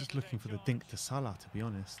defender just to looking take for the charge. dink to Salah, to be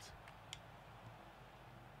honest.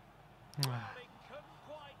 Well, he couldn't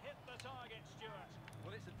quite hit the target, Stuart.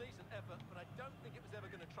 Well, it's a decent effort, but I don't think it was ever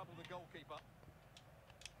going to trouble the goalkeeper.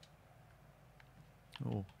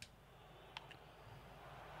 Oh.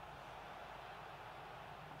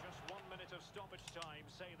 Just 1 minute of stoppage time,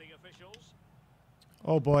 say the officials.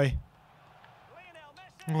 Oh boy. Lionel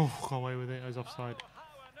Messi. Oh, got away with it. I was offside. Oh, how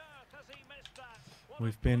on earth has he missed that? What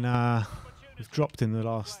We've a been opportunity. we've dropped in the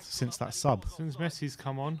last since that sub. Since Messi's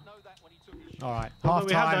come on. Know that when he took his shot. All right. Although Half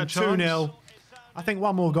we had time, that chance. 2-0. I think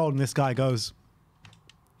one more goal and this guy goes.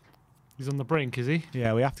 He's on the brink, is he?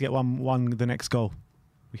 Yeah, we have to get one the next goal.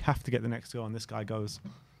 We have to get the next goal and this guy goes.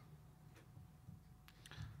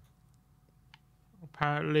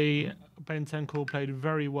 Apparently, Bentancur played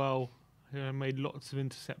very well. He made lots of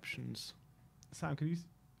interceptions. Sam, can you...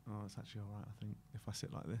 Oh, it's actually all right, I think, if I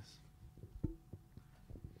sit like this.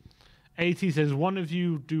 80 says one of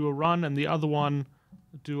you do a run and the other one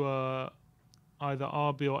do a either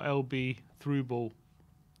RB or LB through ball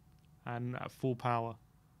and at full power.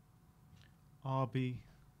 RB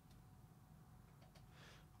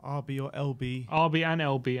or LB. RB and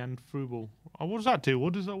LB and through ball. Oh, what does that do?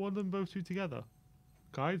 What does that? What do them both do together?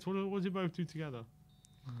 Guys, what does it both do together?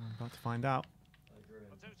 I'm about to find out.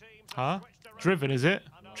 The two teams Huh? have switched around. Driven, is it?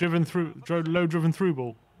 Driven through, low driven through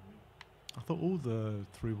ball. I thought all the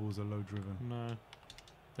through balls are low driven. No,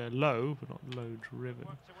 they're low, but not low driven.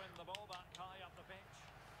 Work to win the ball back high up the pitch.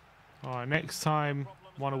 All right, next time,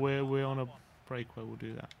 we're on a break where we'll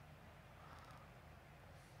do that.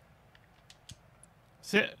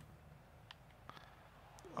 Sit.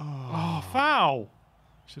 Oh, foul!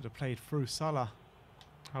 Should have played through Salah.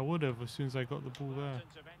 I would have as soon as I got the ball there.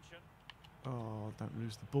 Intervention. Oh, don't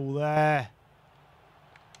lose the ball there.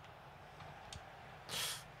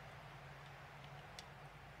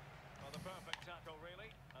 Well, the perfect tackle, really.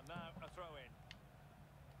 And now a throw in.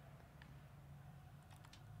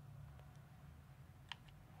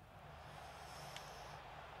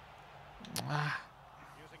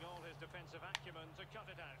 Using all his defensive acumen to cut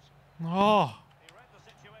it out. Oh, He read the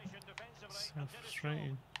situation defensively so and did his job.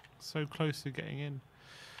 frustrating. So close to getting in.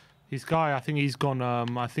 His guy, I think he's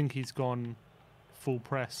gone full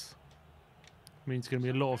press. Means going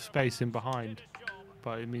to be a lot of space in behind, Did his job.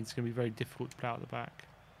 but it means it's going to be very difficult to play out the back.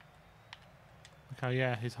 Okay,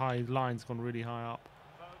 yeah, his high line's gone really high up.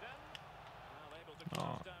 Foden. Well able to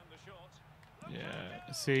close down the shot.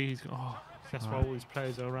 Yeah, see, that's why all his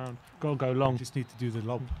players are around. Gotta go long. Just need to do the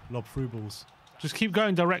lob through balls. Just keep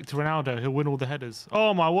going direct to Ronaldo. He'll win all the headers.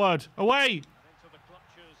 Oh my word! Away! And into the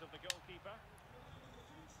clutches of the goalkeeper.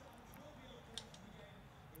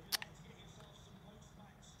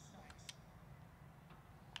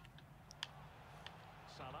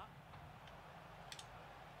 Salah.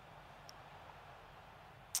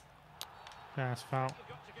 That's foul. You've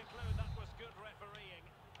got to conclude that was good refereeing.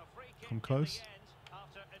 A free kick Come in the close. end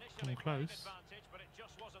after initially Come playing close. advantage, but it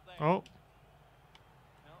just wasn't there. Oh,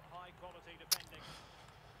 No, high quality defending.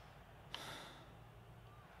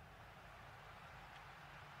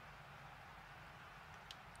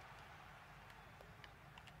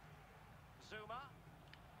 Zuma.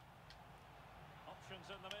 Options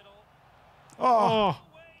in the middle. Oh,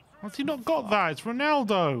 Way through has he not got that? It's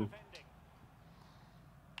Ronaldo. defending.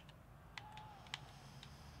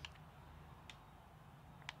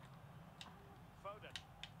 Foden.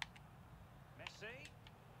 Messi.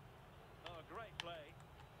 Oh, a great play.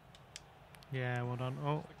 Yeah, well done.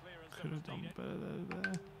 Oh, The clearance Could have done better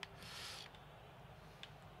there.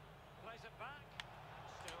 Plays it back.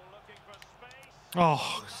 Still looking for space.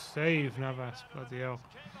 Oh, save Navas. Bloody hell.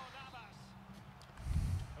 Keylor Navas.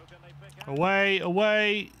 Who can they pick out? Away,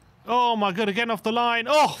 away. Oh my god, again off the line.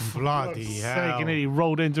 Oh, for Bloody God's hell. sake, and then he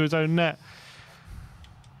rolled into his own net.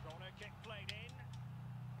 Corner kick played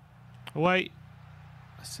in. Away.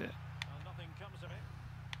 That's it. Well, nothing comes of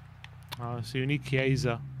it. Oh, so you need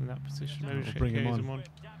Chiesa in that position. Maybe we should bring get him Chiesa on. With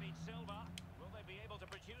David Silva, will they be able to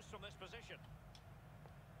produce from this position?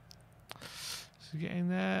 So getting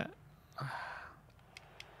there.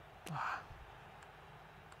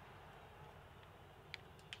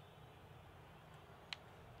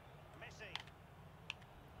 Messi.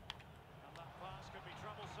 And that pass could be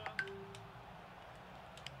troublesome.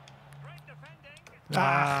 Great defending.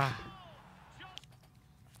 Ah.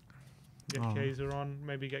 Just Get Oh. Chiesa on.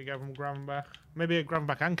 Maybe get Gavin Gravenbach. Maybe get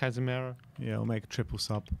Gravenbach and Casemiro. Yeah, we'll make a triple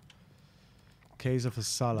sub. Kaiser for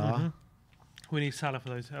Salah. Mhm. We need Salah for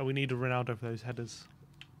those. We need a Ronaldo for those headers.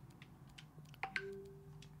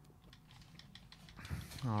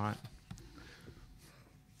 All right.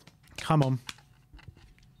 Come on.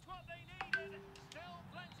 what they needed. Still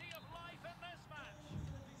plenty of life in this match.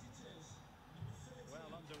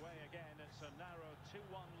 Well underway again. It's a narrow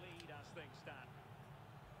 2-1 lead as things stand.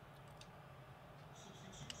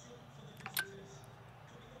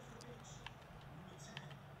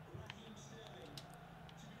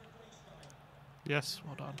 Yes,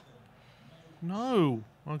 well done. No.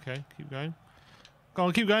 Okay, keep going. Go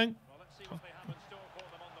on, keep going. Well, let's see what they have in store for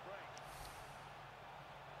them on the break.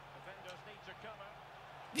 Defenders need to cover.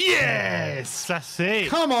 Yes, that's it.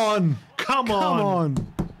 Come on. Come on. Come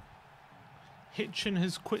on. Hitchin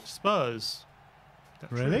has quit Spurs. Is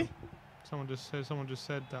that Really? true? Someone just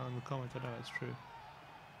said that in the comments. I know it's true.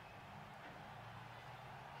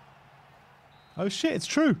 Oh shit, it's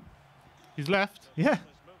true. He's left. Yeah. Is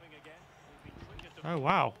moving again. We've been treated to Oh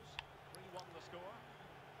wow. 3-1 the score.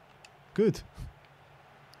 Good.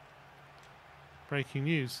 Breaking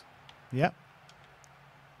news. Yep.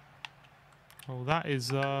 Oh, that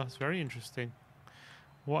is it's very interesting.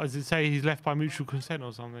 What does it say? He's left by mutual consent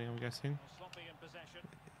or something, I'm guessing. Sloppy in possession.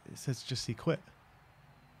 It says just he quit.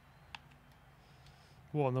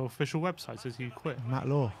 What, on the official website says he quit? Matt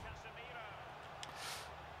Law.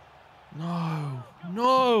 Casemiro. No.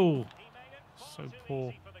 No. He made it far So too poor.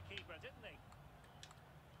 easy for the keeper, didn't he?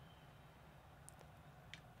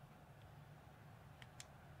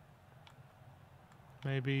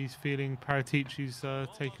 Maybe he's feeling Paratici's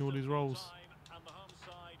taking all his roles.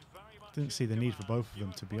 Didn't see the need for both of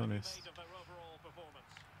them, to be honest.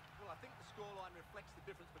 Well, I think the scoreline reflects the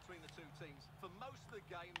difference between the two teams. For most of the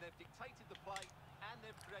game, they've dictated the play and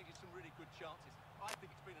they've created some really good chances. I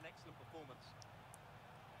think it's been an excellent performance.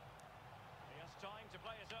 He has time to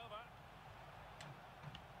play it over.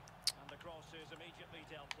 And the cross is immediately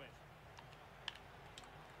dealt with.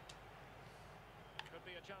 Could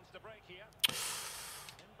be a chance to break here.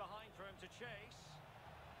 In behind for him to chase.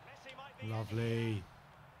 Messi might be Lovely.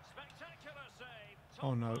 spectacular save.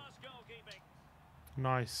 Oh, no. Top-class goalkeeping.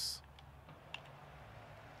 Nice.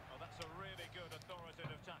 Oh, that's a really good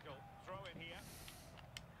authoritative tackle. Throw in here.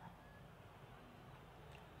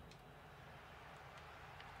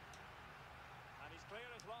 And he's clear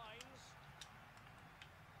as lines.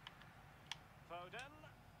 Foden.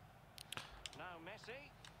 Now Messi.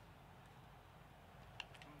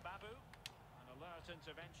 Mbabu. An alert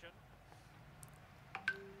intervention.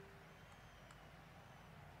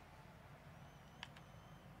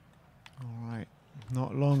 All right.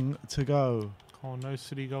 Not long to go. Oh, no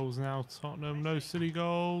silly goals now, Tottenham. No silly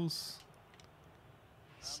goals.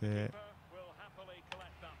 That's And the it. keeper will happily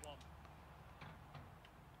collect that one.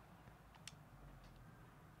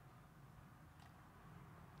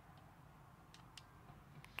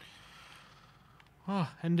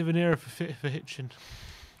 Ah, end of an era for Hitchin.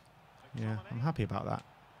 Yeah, I'm happy about that.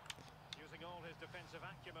 Using all his defensive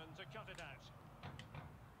acumen to cut it out.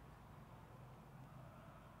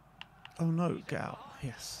 Oh no, get out.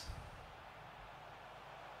 Yes.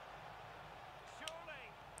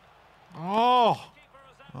 Surely. Oh, Keeper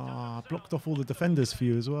has outdone Ah, himself. blocked off all the defenders for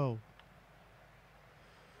you as well.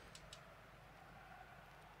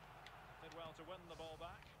 Did well to win the ball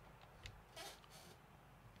back.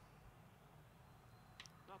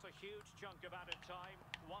 Not a huge chunk of added time.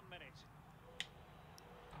 1 minute.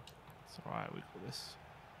 it's all right. We got this.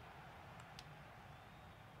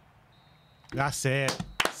 That's it.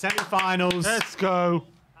 Semi-finals. Let's go.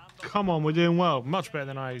 And the Come on, we're doing well. Much better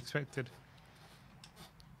than I expected.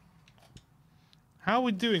 How are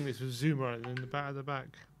we doing this with Zuma in the back of the back?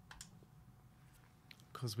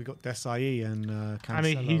 Because we got Desai and And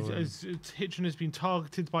Cancelo. Hitchin has been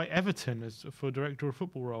targeted by Everton for director of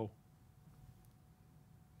football role.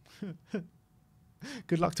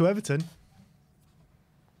 Good luck to Everton.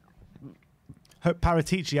 Hope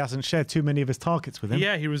Paratici hasn't shared too many of his targets with him.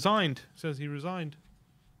 Yeah, he resigned. Says he resigned.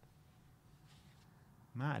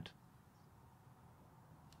 Mad.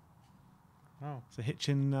 Wow. So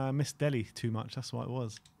Hitchin missed Delhi too much. That's what it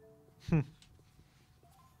was.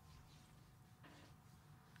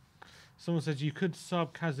 Someone says you could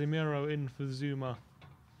sub Casemiro in for Zuma.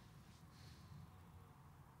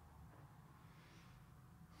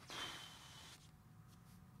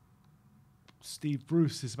 Steve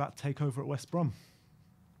Bruce is about to take over at West Brom.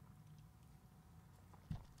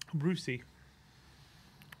 Brucey.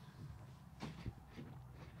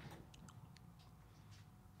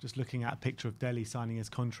 Just looking at a picture of Delhi signing his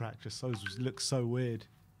contract just looks so weird.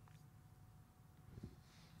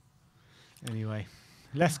 Anyway,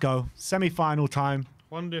 let's go. Semi-final time.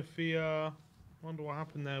 Wonder if he wonder what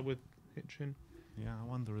happened there with Hitchin. Yeah, I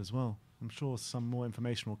wonder as well. I'm sure some more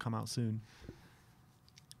information will come out soon.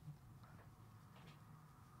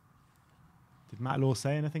 Did Matt Law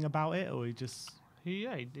say anything about it, or he just... He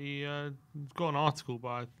got an article, but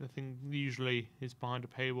I think usually it's behind a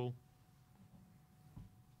paywall.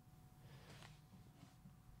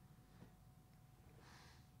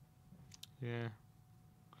 Yeah.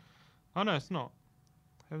 Oh no, it's not.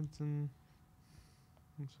 Everton.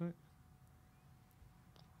 One sec.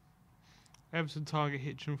 Everton target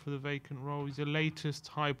Hitchin for the vacant role. He's the latest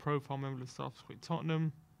high-profile member of the staff at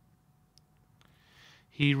Tottenham.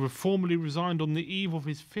 He formally resigned on the eve of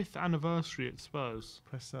his 5th anniversary at Spurs,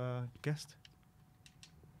 Press guest.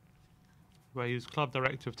 where he was club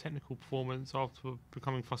director of technical performance after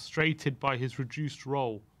becoming frustrated by his reduced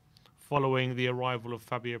role following the arrival of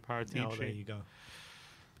Fabio Paratici. Oh, there you go.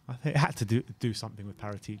 I think it had to do something with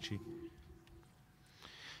Paratici.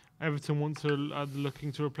 Everton want to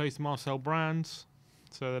looking to replace Marcel Brands,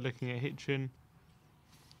 so they're looking at Hitchin.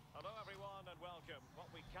 Hello everyone and welcome. What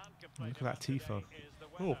we can't complain Look at that about today tifo. is the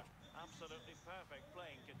Oh. weather. Absolutely perfect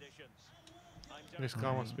playing conditions. I'm This Derek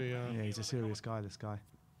guy must be Yeah, he's a serious guy, this guy.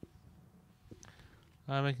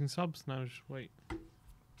 making subs now. Just wait.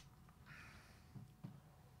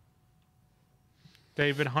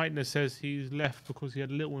 David Heitner says he's left because he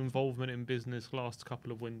had little involvement in business last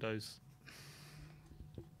couple of windows.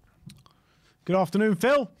 Good afternoon,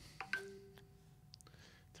 Phil.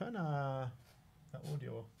 Turn that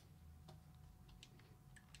audio off.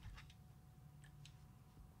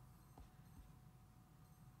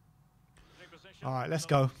 All right, let's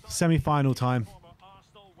go. Semi-final time.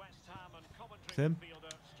 Tim?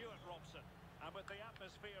 And with the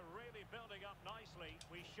atmosphere really building up nicely,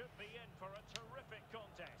 we should be in for a terrific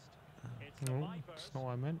contest. It's the Oh, Vipers, that's not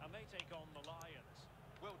what I meant. and they take on the Lions.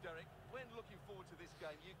 Well, Derek, when looking forward to this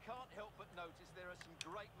game, you can't help but notice there are some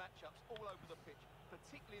great matchups all over the pitch,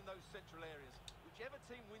 particularly in those central areas. Whichever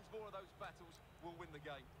team wins more of those battles will win the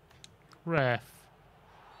game. Ref.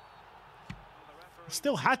 And the referee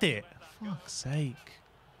Still had it. let that go. Fuck's sake.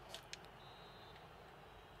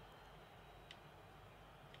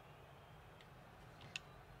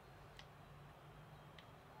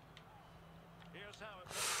 Here's how it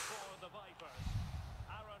looks for the Vipers.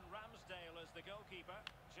 Aaron Ramsdale is the goalkeeper.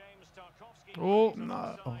 James Tarkowski Oh, plays no.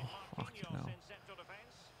 alongside Oh, fucking Marquinhos hell. in central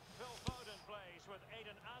defence. Phil Foden plays with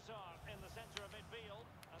Eden Hazard in the centre of midfield.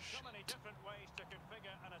 And so many different ways to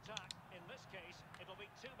configure an attack. In this case, it'll be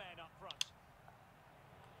 2 men up front.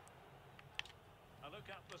 A look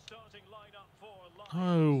at the starting lineup for Lions.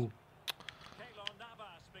 Oh. Keylor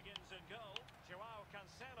Navas begins in goal. Joao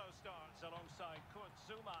Cancelo starts alongside Kurt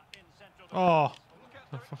Zuma in central Oh. defence. Look out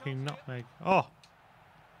A for it, fucking chance here. nutmeg. Oh.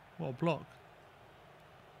 What a block.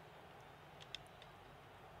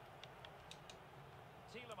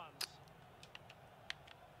 Tielemans.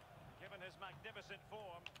 Given his magnificent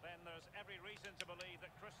form, then there's every reason to believe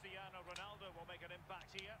that Cristiano Ronaldo will make an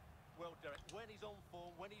impact here. Well, Derek, when he's on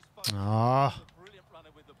form, when he's focused, Ah. he's a brilliant runner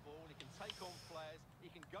with the ball. He can take on players. He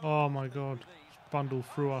can go. Oh past my them God. with ease. Bundle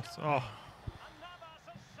through us. Oh. And Navas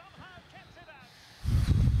has somehow kept it out.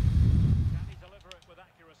 Can he deliver it with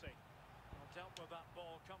accuracy? Well, dealt with that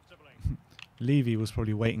ball comfortably. Levy was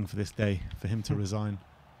probably waiting for this day for him to resign.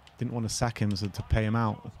 Didn't want to sack him so to pay him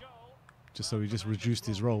out, Goal. just so he just reduced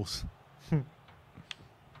his roles. And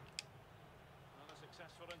a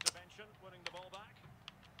successful intervention, winning the ball back.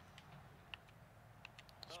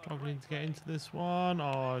 Struggling to get into this one.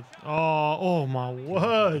 Oh my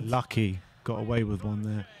word. Lucky got away with one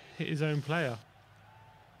there. Hit his own player.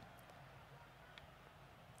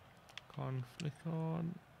 Can't flick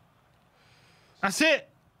on. That's it.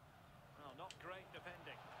 Well, not great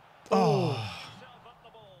defending. Oh. Himself up the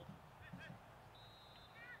ball.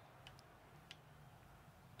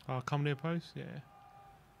 Oh, come near post? Yeah.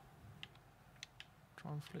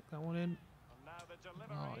 Try and flick that one in. And now the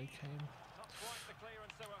delivery. Oh, he came. Not quite the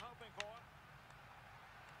clearance they were hoping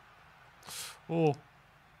for. Oh.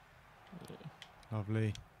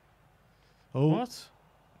 Lovely. Oh, What?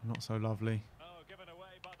 not so lovely. Oh, given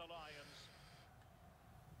away by the Lions.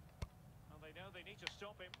 And they know they need to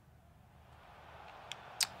stop him.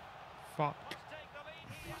 Fuck. Must take the lead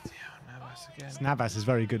here. Yeah, Navas again. Navas is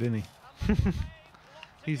very good, isn't he?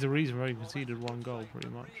 He's the reason why he conceded one goal, pretty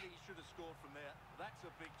much. Really should have scored from there. That's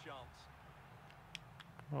a big chance.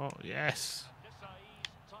 Oh, yes. Desai's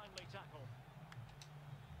timely tackle.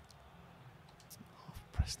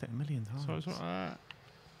 I've pressed it a million times. So it's not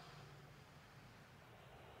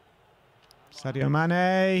Sadio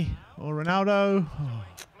Mane or Ronaldo. Oh.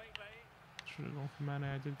 Completely. Should have gone for Mane.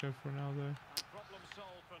 I did go for Ronaldo. And problem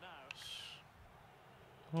solved for now.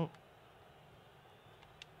 Oh.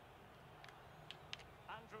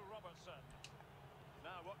 Andrew Robertson.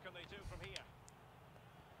 Now what can they do from here?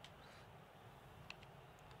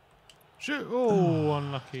 Shoot. Oh,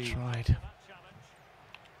 unlucky. Tried. That challenge.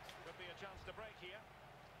 Could be a chance to break here.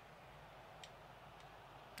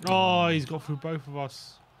 Oh, he's got through both of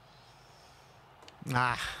us.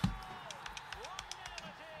 Ah. 1-0 it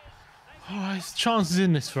is. Oh, there's chances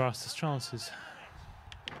in this for us. There's chances.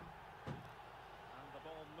 And the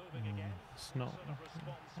ball moving again. It's not. What sort of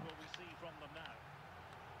response will we see from them now?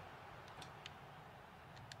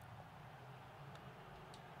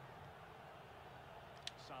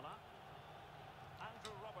 Salah.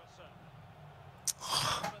 Andrew Robertson.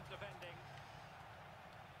 Excellent defending.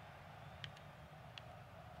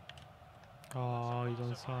 Oh, he's Pass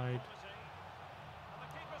of high onside. quality. And the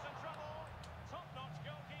keeper's in trouble. Top-notch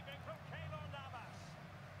goalkeeping from Keylor Navas.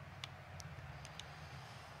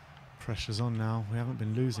 Pressure's on now. We haven't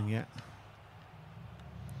been losing yet.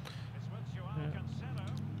 It's with Joao Yeah. Cancelo.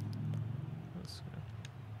 Let's go.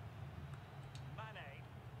 Mane.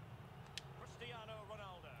 Cristiano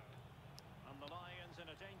Ronaldo. And the Lions in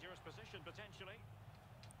a dangerous position potentially.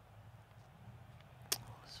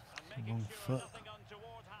 And making Wrong sure foot. nothing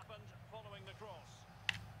untoward happened following the cross.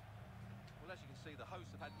 Well, as you can see, the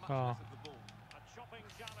hosts have had much Oh. less of the ball. A chopping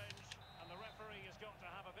challenge, and the referee has got to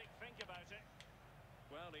have a big think about it.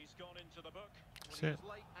 Well, he's gone into the book. Well, That's he it. was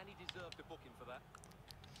late and he deserved a booking for that.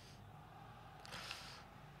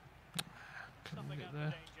 Couldn't Something get out of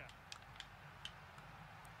there. danger.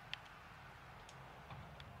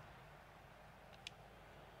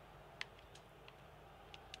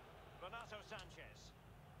 Renato Sanchez.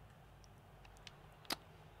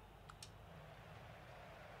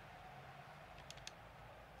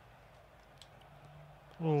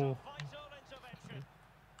 Oh. Vital intervention.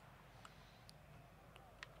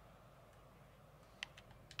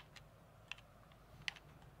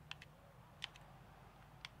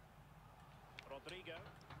 Rodrigo.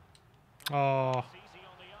 Oh. It's easy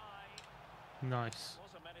on the eye. Nice.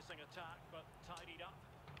 Was a menacing attack, but tidied up.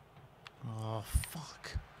 Oh,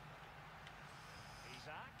 fuck.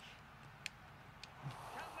 Isaac.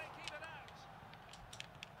 Can they keep it out?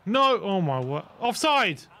 No. Oh my word.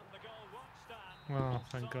 Offside. And the goal won't stand. Oh,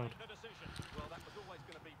 thank Offside God. the decision. Well, that was always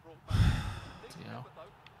going to be brought back. Decent Yeah. effort,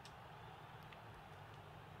 though.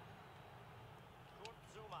 Kurt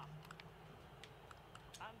Zuma.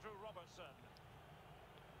 Andrew Robertson.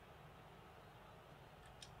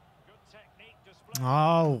 Good technique displayed,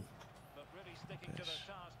 Oh. but really sticking to the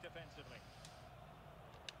task defensively.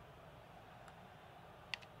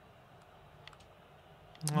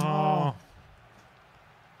 Oh.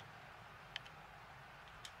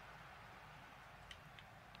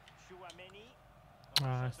 Chouameni.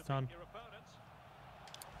 Ah, it's done. Your opponent.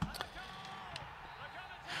 And a goal! They're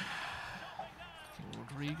gonna take it. Something now.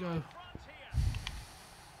 Rodrigo. Front here.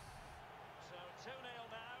 So 2-0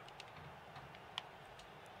 now.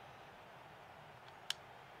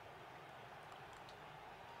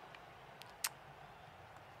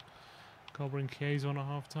 Gotta bring Chiesa on at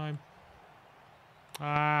half time.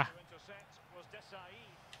 Ah. To intercept was Desai.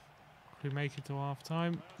 Could we make it to half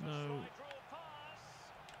time? There's a No. slide rule pass.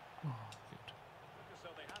 Oh, good. Look as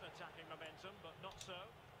though they had attacking momentum, but not so.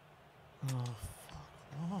 Oh,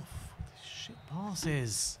 fuck off. These shit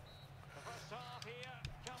passes. The first half here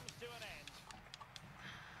comes to an end.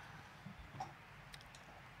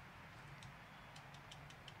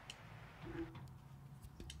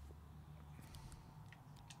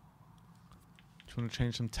 Do you want to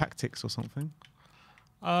change some tactics or something?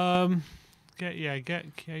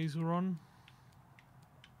 Get Chiesa on.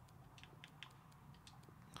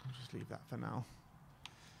 I'll just leave that for now.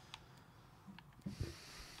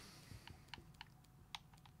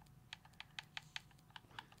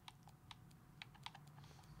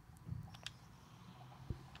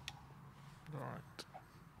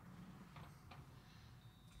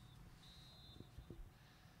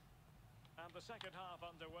 the second half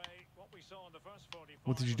underway, what we saw in the first 45.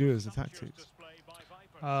 What did you do as the tactics? Display by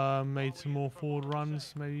Vipers. Made some more forward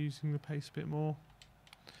runs, maybe using the pace a bit more.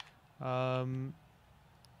 And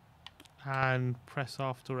press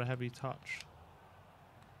after a heavy touch.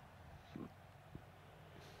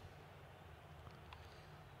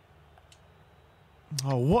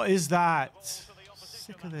 Oh, what is that?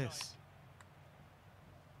 Sick of this.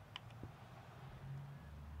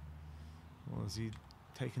 Well, is he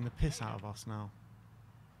taking the piss out of us now?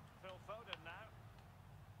 Phil Foden now.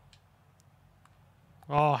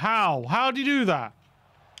 Oh, how? How do you do that?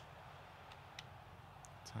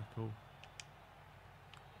 Tackle.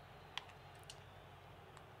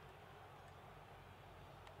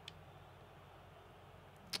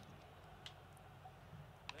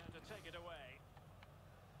 There to take it away.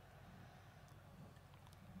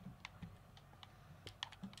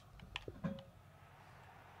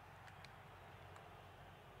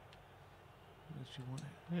 Where do you want it?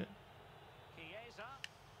 Yeah. Chiesa.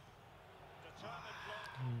 Determined block.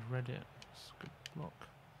 He read it. It's a good block.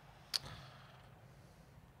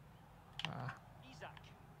 Isaac.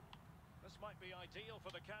 This might be ideal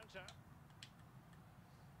for the counter.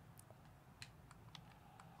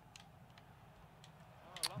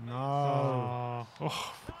 Oh, lovely. No.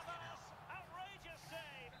 Oh. Navas, outrageous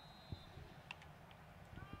save.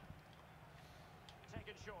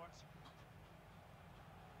 Taken short.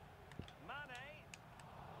 Mane.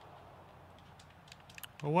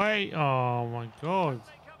 Away. Oh my god.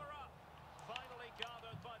 They cover up. Finally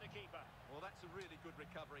gathered by the keeper. Well, that's a really good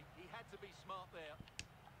recovery. He had to be smart there.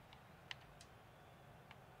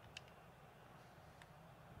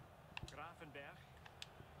 Grafenberg.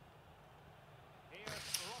 Here's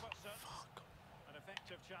Robertson. An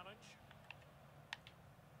effective challenge.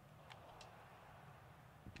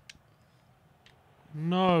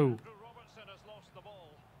 No. Andrew Robertson has lost the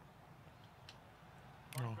ball.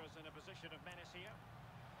 Oh. Marcus in a position of menace here.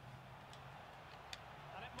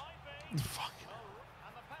 And it might be. Fuck. Oh,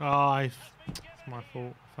 and the Oh, penalty has been it's given my here.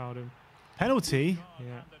 fault. Fouled him. Penalty? Card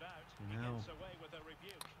Yeah. handed out. He No. gets away with a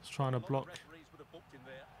rebuke. I was trying to A lot of block. referees would have booked him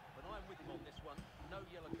there, but I'm with him on this one. No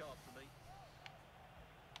yellow card for me.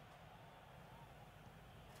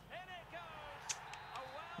 In it goes.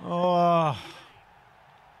 A Oh. well save.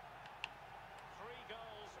 3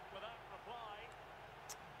 goals without reply.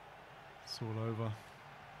 It's all over.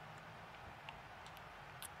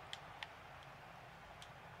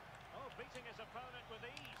 Oh, beating his opponent with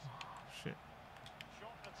ease. Shit.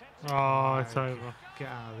 Shot attempted. Oh, it's over. Get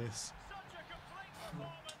out of this. Such a complete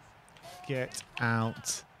performance. Get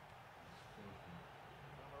out.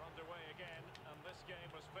 Well, we're underway again, and this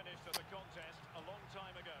game was finished as a contest a long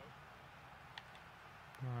time ago.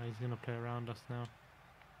 Oh, he's gonna play around us now.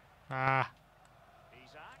 Ah.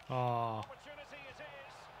 Isaac. Oh. Opportunity it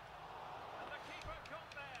is. And the keeper got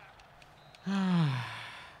there. Oh.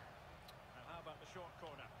 And how about the short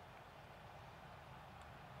corner?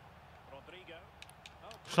 Rodrigo. Oh,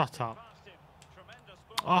 Shut drifting up. past him. Tremendous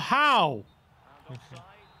block. Oh, how? And offside.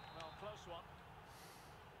 Well, close one.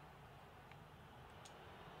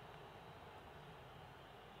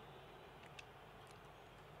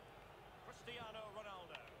 Cristiano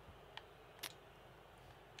Ronaldo.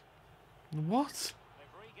 What?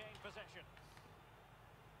 They've regained possession.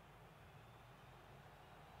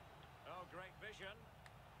 Oh, great vision.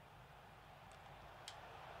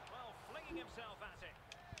 Well, flinging himself at it.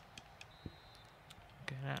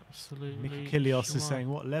 Get absolutely. Mickey Kilios is shot. saying,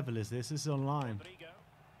 what level is this? This is online. Rodrigo.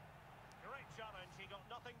 Great challenge. He got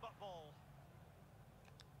nothing but ball.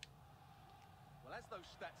 Well, as those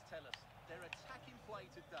stats tell us, their attacking play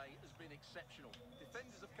today has been exceptional.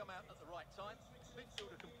 Defenders have come out at the right time,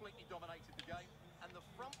 midfielder completely dominated the game, and the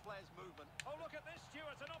front players' movement. Oh, look at this,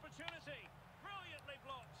 Stuart. An opportunity. Brilliantly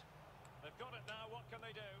blocked. They've got it now. What can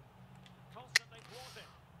they do? Constantly thwarted.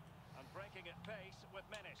 And breaking at pace with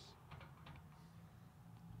menace.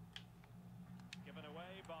 Given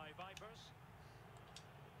away by Vipers.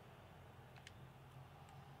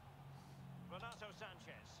 Renato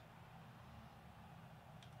Sanchez.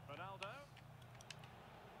 Ronaldo.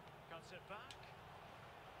 Cuts it back.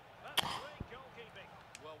 That's great goalkeeping.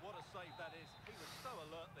 Well, what a save that is. He was so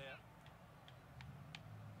alert there.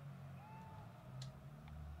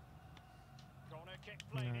 Corner kick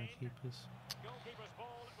played No, in. keepers. Goalkeeper's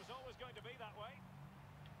ball. It was always going to be that way.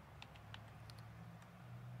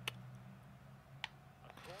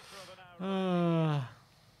 A quarter of an hour.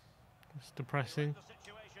 It's depressing. The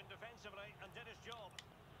situation defensively and did his job.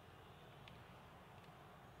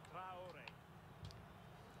 Traore.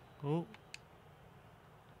 Oh.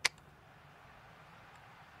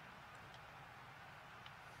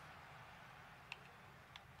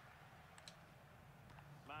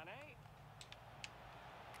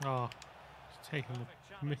 Oh, it's taking the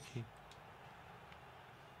Mickey.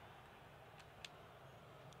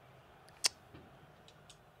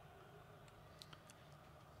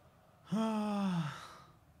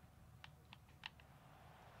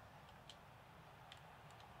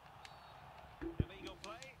 Illegal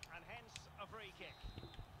play and hence a free kick.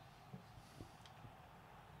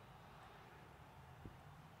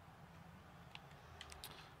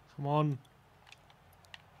 Come on.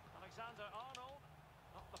 Alexander Arnold,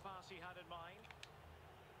 not the pass he had in mind.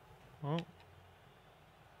 Oh,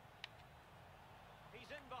 He's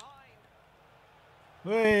in behind.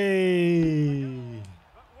 Hey!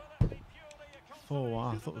 But will it be purely a 4, wow, I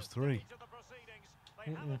confirmation thought it of was the 3. stage of the proceedings?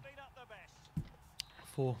 They haven't been at their best.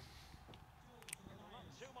 4. Not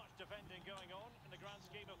too much defending going on in the grand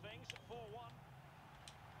scheme of things.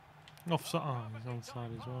 4-1. Offside. Oh, he's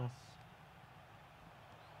onside as well.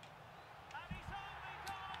 And he's only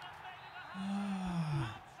gone and made it a hat.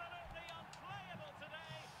 Absolutely unplayable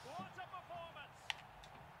today. What a performance.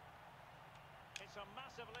 It's a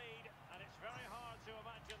massive lead, and it's very hard to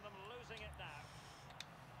imagine them losing it now.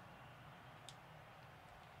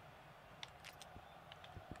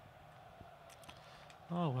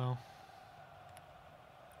 Oh well.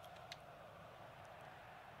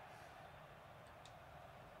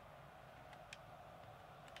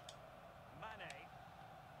 Mane.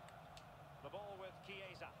 The ball with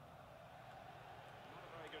Chiesa. Not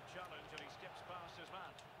a very good challenge, and he skips past his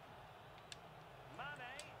man.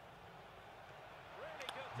 Mane. Really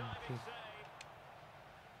good diving save.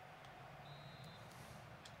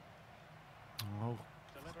 Oh,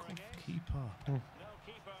 Delivering it. keeper. No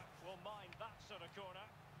keeper will mind that sort of corner.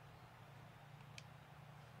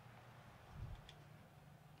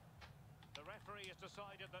 The referee has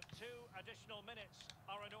decided that 2 additional minutes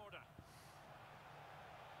are in order.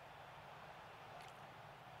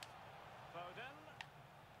 Foden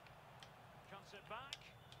cuts it back.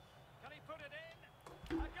 Can he put it in?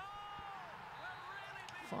 A goal!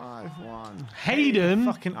 5-1. Hayden?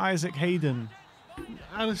 Fucking Isaac Hayden.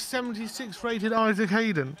 And a 76 rated Isaac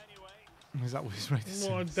Hayden. Anyway, Is that what he's rated?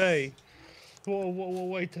 What a day. What a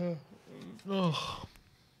way to... Oh.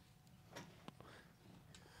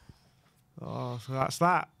 Oh, so that's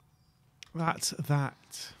that. That's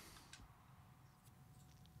that.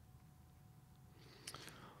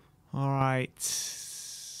 All right.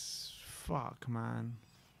 Fuck, man.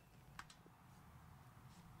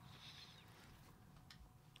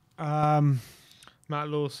 Matt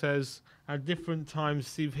Law says, at different times,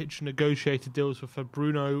 Steve Hitch negotiated deals for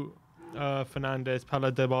Bruno Fernandes, Paulo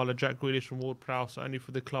Dybala, Jack Grealish and Ward-Prowse, only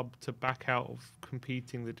for the club to back out of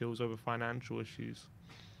competing the deals over financial issues.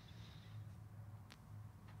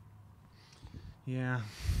 Yeah.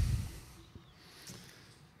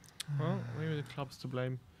 Well, maybe the club's to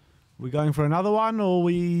blame. We going for another one, or are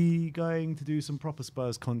we going to do some proper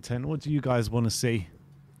Spurs content? What do you guys want to see?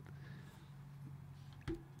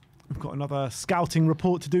 We've got another scouting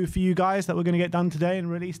report to do for you guys that we're going to get done today and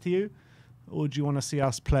release to you. Or do you want to see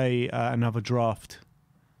us play another draft?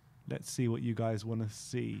 Let's see what you guys want to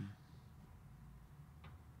see.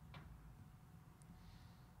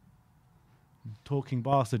 Talking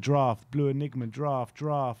Bastard draft, Blue Enigma draft.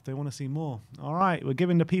 They want to see more. All right, we're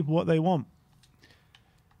giving the people what they want.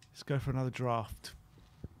 Let's go for another draft.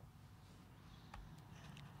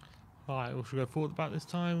 All right, well, should we go forward about this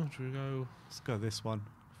time? Or should we go Let's go this one.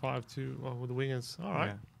 5-2? Well, with the wingers. All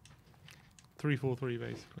right. 3-4-3,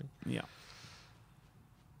 basically. Yeah.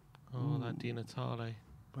 Oh, that Di Natale.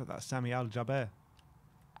 But that's Sami Al-Jaber.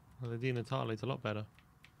 Well, the Di Natale's a lot better.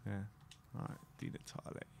 Yeah. All right, Di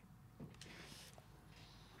Natale.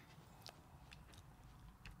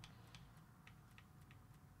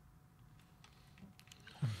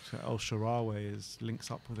 So El Shaarawy is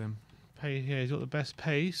links up with him. Yeah, he's got the best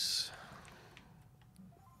pace.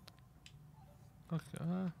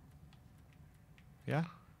 Okay. Yeah?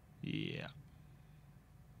 Yeah.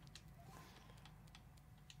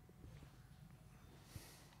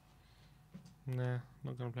 Nah,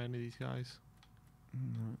 not going to play any of these guys.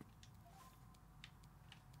 No.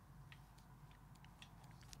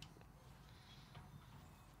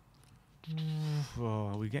 Oh,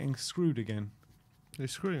 are we getting screwed again? They're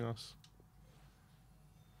screwing us.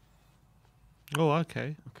 Oh,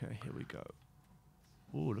 okay. Okay, here we go.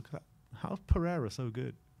 Oh, look at that. How's Pereira so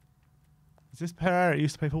good? Is this Pereira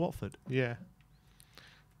used to play for Watford? Yeah.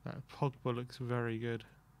 That Pogba looks very good.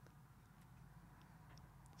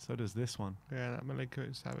 So does this one. Yeah, that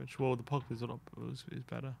Milinkovic Savage. Well, the Pogba's a lot is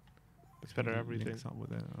better. It's better everything. Links up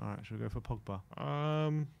with it. All right, should we go for Pogba?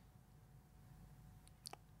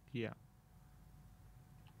 Yeah.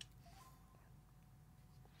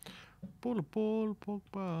 Ball,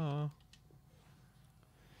 Pogba.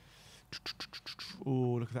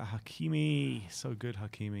 Oh, look at that Hakimi. So good,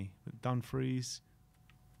 Hakimi. Dumfries.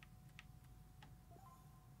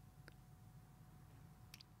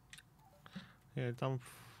 Yeah,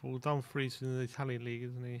 Dumfries in the Italian league,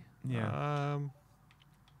 isn't he? Yeah.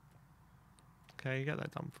 Okay, you get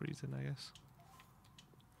that Dumfries in, I guess.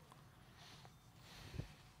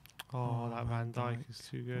 Oh, that Van Dijk is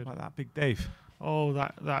too good. What about that Big Dave? Oh,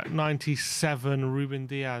 that 97 Ruben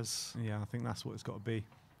Diaz. Yeah, I think that's what it's got to be.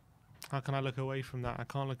 How can I look away from that? I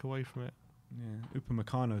can't look away from it. Yeah,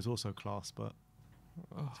 Upamecano is also class, but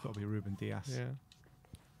it's got to be Ruben Diaz. Yeah.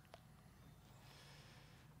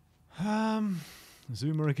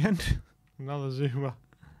 Zuma again. Another Zuma.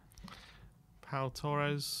 Pau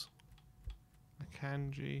Torres.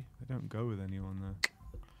 Akanji. They don't go with anyone though.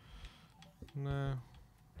 No.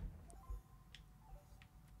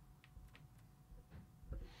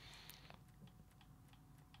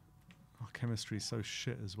 Our chemistry is so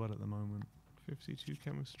shit as well at the moment. 52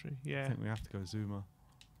 chemistry. I Yeah. think we have to go Zuma.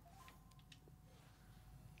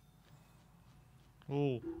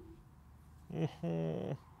 Oh.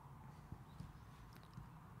 Oh.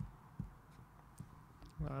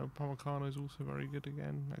 Upamecano is also very good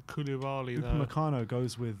again. Koulibaly though. Upamecano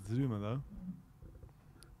goes with Zuma though.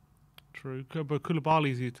 True. But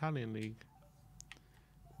Koulibaly's the Italian league.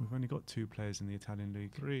 We've only got 2 players in the Italian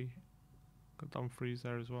league. 3. Got Dumfries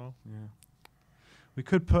there as well. Yeah. We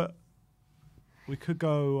could go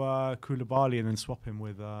Koulibaly and then swap him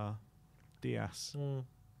with Diaz.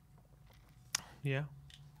 Yeah.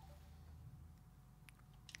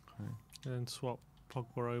 Okay. And then swap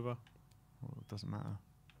Pogba over. Well, it doesn't matter.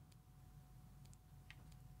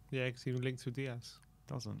 Yeah, because he linked with Diaz.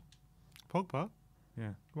 Doesn't. Pogba?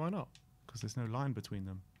 Yeah. Why not? Because there's no line between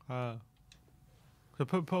them. So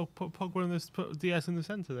put Pogba in this, put Diaz in the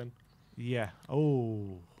centre then. Yeah.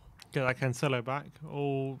 Oh. Get that Cancelo back.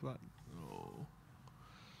 Oh, that. Oh.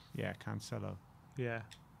 Yeah, Cancelo. Yeah.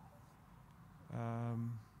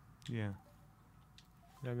 Yeah.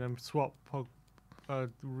 And then swap Pogba for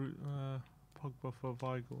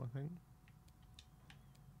Weigl, I think.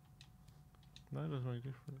 No, it doesn't make a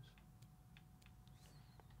difference.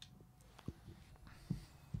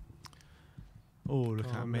 Oh, look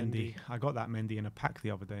at Mendy. Mendy. I got that Mendy in a pack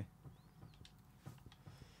the other day.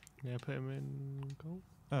 Yeah, put him in goal.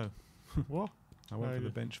 Oh. What? I went Oh, for the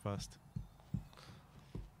yeah. bench first.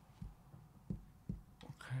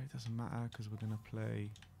 Okay, it doesn't matter because we're going to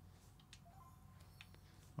play.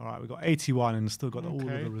 All right, we've got 81 and still got all of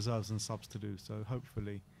Okay. the reserves and subs to do. So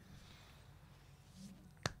hopefully.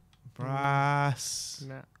 Brass.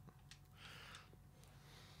 Nah.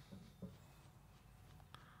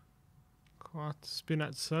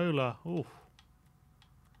 Spinazzola. Oh.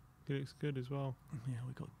 He looks good as well. Yeah,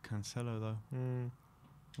 we got Cancelo though. Mm.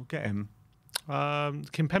 We'll get him.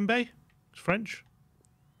 Kimpembe? It's French.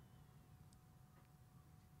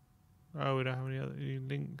 Oh, we don't have any other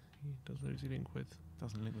link. He doesn't know who's he link with.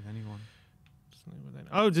 Doesn't link with anyone. Doesn't link with any.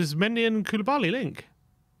 Oh, does Mendy and Koulibaly link?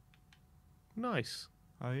 Nice.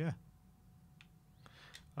 Oh yeah.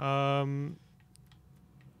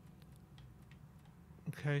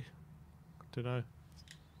 Okay. Don't know.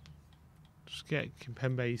 Just get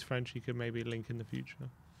Kimpembe. He's French. He could maybe link in the future.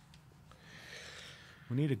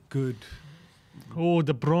 We need a good. Oh,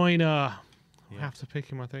 De Bruyne. Yeah. We have to pick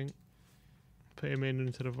him, I think. Put him in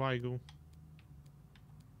instead of Weigl.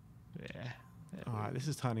 Yeah. All right, this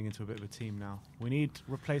is turning into a bit of a team now. We need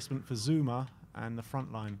replacement for Zuma and the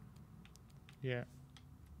front line. Yeah.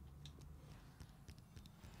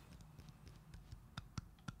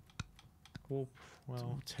 Oh, So well.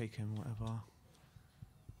 we'll take him, whatever.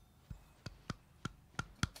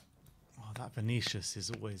 Oh, that Vinicius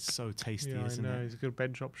is always so tasty, Yeah, isn't I know. it? He's a good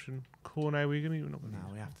bench option. Corner, we're going to not gonna No,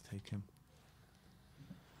 use we have to take him.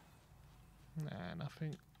 Nah,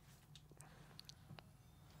 nothing.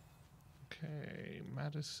 Okay,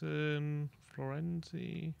 Madison,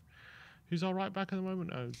 Florenzi. Who's our right back at the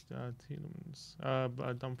moment? Oh,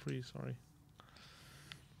 Tielemans. Dumfries, sorry.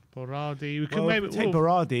 Berardi. We could Well, maybe take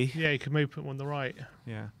Berardi. Yeah, you could maybe put him on the right.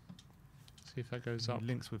 Yeah. See if that goes He up.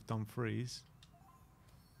 links with Dumfries.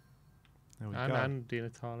 There we And, go. and Di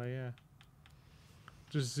Natale, yeah.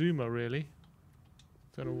 Just Zuma, really.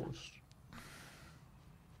 Don't know what's.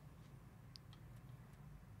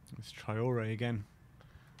 It's Traore again.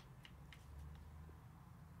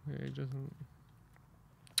 Yeah, he doesn't.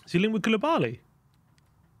 Is he linked with Koulibaly?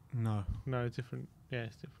 No. No, it's different. Yeah,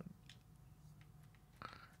 it's different.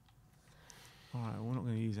 All right, we're not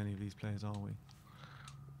going to use any of these players, are we?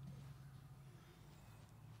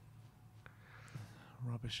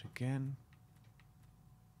 Rubbish again.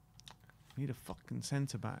 Need a fucking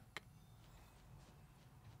centre back.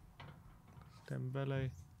 Dembele.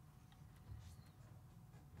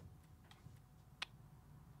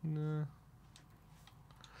 No.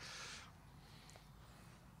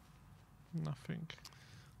 Nothing.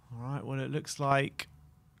 All right. Well, it looks like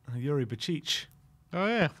Yuri Bacic. Oh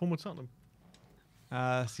yeah, former Tottenham.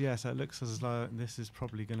 So yeah, so it looks as though this is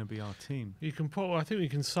probably going to be our team. You can put. I think we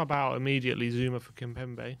can sub out immediately Zuma for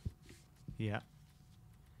Kimpembe Yeah.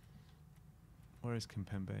 Where is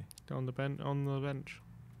Kimpembe? on the bench.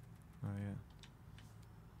 Oh yeah.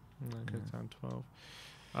 And that goes down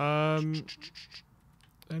 12.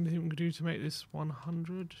 Anything we could do to make this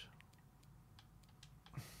 100?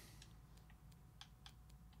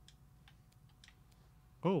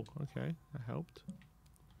 Oh, okay, that helped.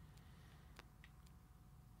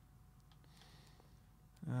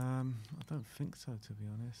 I don't think so, to be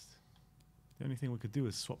honest. The only thing we could do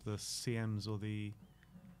is swap the CMs or the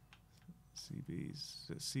CBs.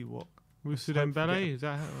 Let's see what Moussa hope we get Dembele, a is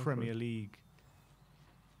that Premier League.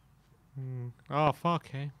 Oh, fuck,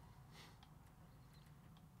 okay.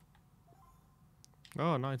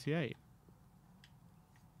 Oh, 98.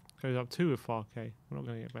 Goes up 2 with 4K. We're not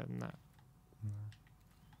going to get better than that.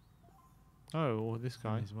 Oh, or this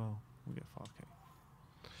guy. as well. We'll get 5K.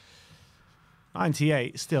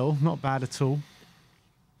 98, still not bad at all.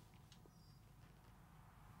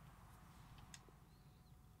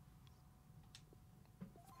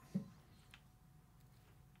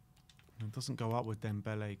 It doesn't go up with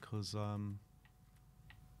Dembele because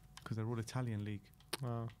they're all Italian league.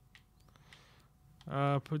 Oh.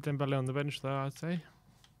 Put Dembele on the bench though, I'd say.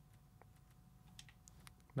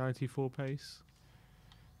 94 pace.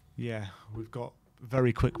 Yeah, we've got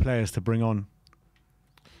very quick players to bring on.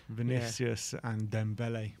 Vinicius and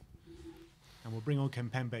Dembele. And we'll bring on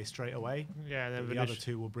Kimpembe straight away. Yeah, then The other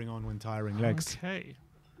two we'll bring on when tiring legs. Okay.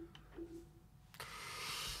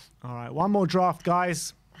 All right, one more draft,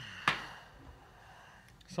 guys.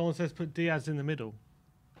 Someone says put Diaz in the middle.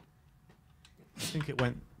 I think it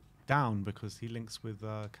went down because he links with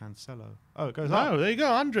Cancelo. Oh, it goes Oh, up. there you go,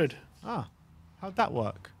 100. Ah, how'd that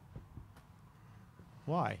work?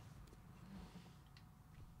 Why?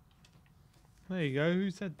 There you go. Who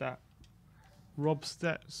said that? Rob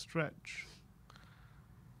Stretch.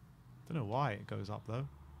 Don't know why it goes up though.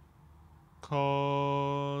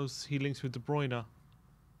 Cause he links with De Bruyne.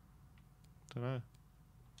 Don't know.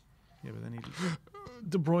 Yeah, but then he.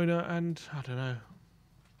 De Bruyne and I don't know.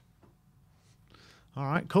 All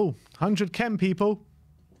right, cool. 100 chem people.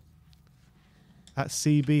 That's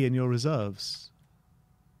CB in your reserves.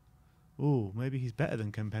 Ooh, maybe he's better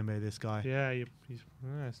than Kimpembe, this guy. Yeah,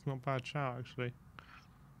 it's not a bad shout actually.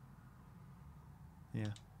 Yeah.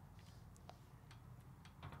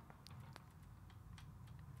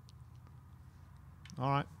 All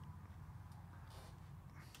right.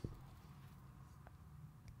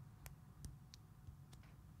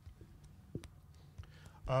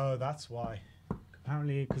 Oh, that's why.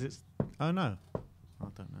 Apparently, because it's... Oh, no. I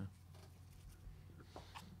don't know.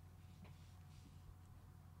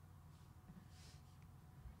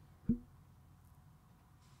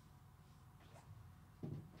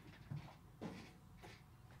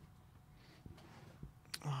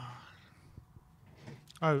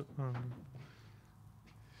 Oh.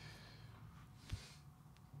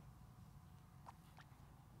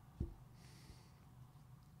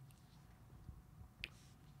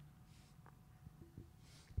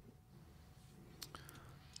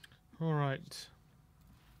 All right.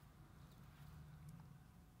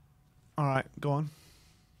 All right, go on.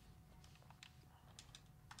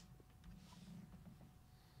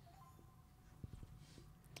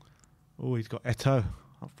 Oh, he's got Eto'o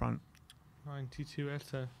up front. 92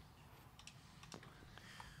 Eto'o.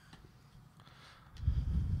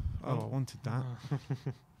 Oh, I wanted that.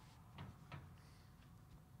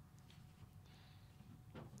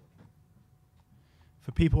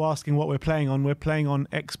 For people asking what we're playing on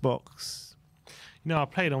Xbox. You know, I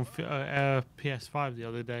played on PS5 the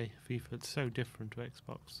other day. FIFA. It's so different to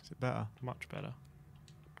Xbox. Is it better? Much better.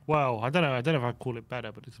 Well, I don't know. I don't know if I'd call it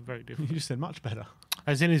better, but it's very different. You just said much better.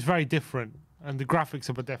 As in, it's very different, and the graphics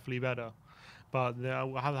are definitely better. But I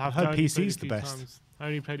have heard only played PC's it a the few best. times. I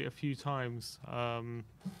only played it a few times. For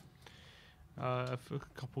a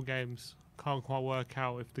couple games. Can't quite work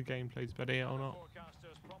out if the gameplay's better yet or not.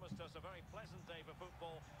 Forecasters promised us a very pleasant day for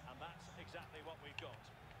football, and that's exactly what we've got.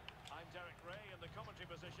 I'm Derek Ray in the commentary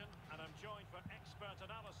position, and I'm joined for expert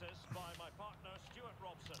analysis by my partner Stuart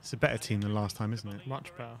Robson. It's a better team than last time, isn't it? Much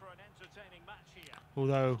better. For an entertaining match here.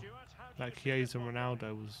 Although, Stuart, how do like you see Chiesa and this one? Ronaldo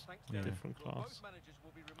was Thanks, a Derek. different Well, class. both managers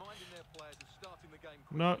will be reminding their players of starting the game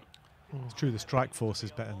No. quickly. It's true, the strike force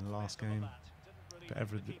is better than the last game.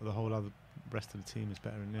 But the whole other rest of the team is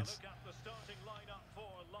better than this. Look at the starting lineup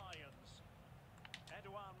for Lions.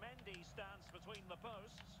 Edouard Mendy stands between the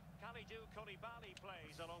posts. Kalidou Koulibaly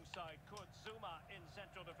plays alongside Zuma in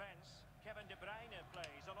central defence. Kevin De Bruyne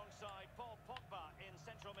plays alongside Paul Pogba in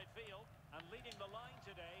central midfield. And leading the line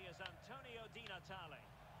today is Antonio Di Natale.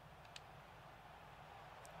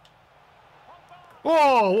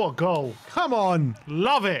 Oh, what a goal. Come on.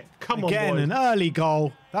 Love it. Come Again, on, an boys. early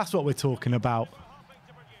goal. That's what we're talking about.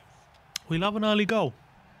 We love an early goal.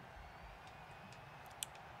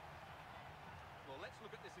 Well, let's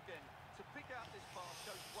look at this again. To pick out this pass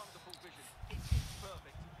shows wonderful vision. It's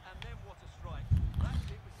perfect. And then what a strike. That's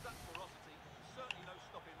it with such ferocity. Certainly no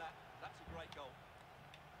stopping that. That's a great goal.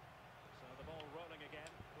 So the ball rolling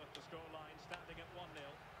again with the scoreline standing at 1-0.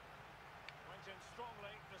 Went in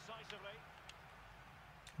strongly, decisively.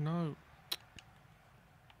 No.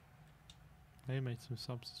 They made some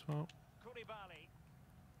subs as well. Koulibaly.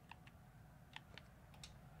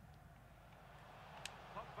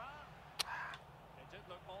 Pogba. It did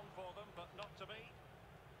look on for them, but not to be.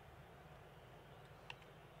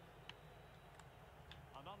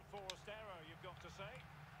 An unforced error, you've got to say.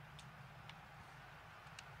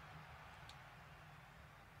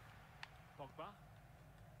 Pogba.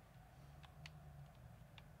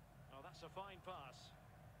 Oh, that's a fine pass.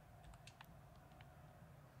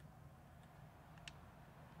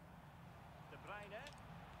 De Bruyne.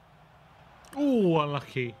 Oh,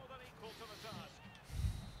 unlucky. More than equal to the task.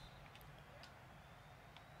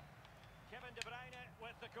 Kevin De Bruyne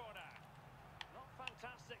with the corner. Not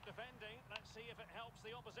fantastic defending. Let's see if it helps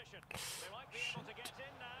the opposition. They might be able to get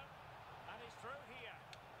in now. And he's through here.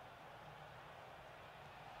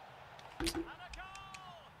 And a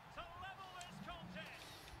goal to level this contest.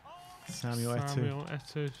 All Samuel Eto'o. Samuel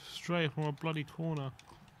Eto'o straight from a bloody corner.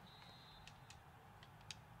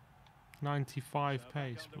 95 back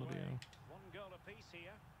pace, underway. bloody hell. One goal apiece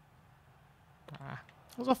here. Ah,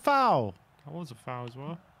 That was a foul. that was a foul as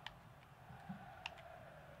well.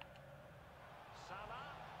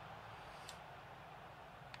 Salah.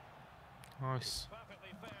 Nice. Perfectly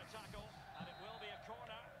fair tackle, and it will be a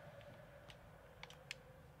corner.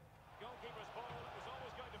 Goalkeeper's ball, it was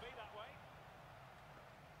always going to be that way.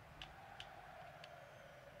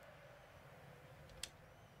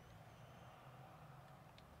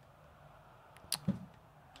 And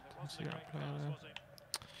it wasn't See a that great player pass, there. was it?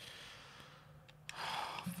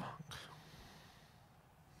 Fuck.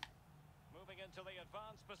 Moving into the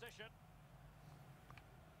advanced position.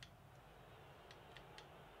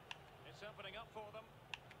 It's opening up for them.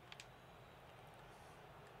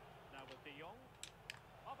 Now with De Jong.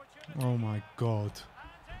 Opportunity. Oh my God.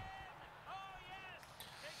 And in! Oh yes!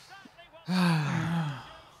 Exactly what they wanted to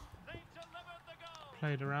produce. They've delivered the goal.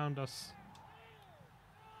 Played around us.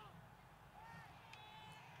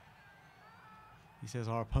 He says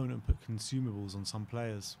our opponent put consumables on some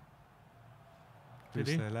players. Did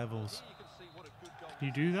Boost he? their levels. Here you can see what a good goal.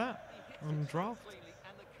 You do that He hits on it so draft? cleanly,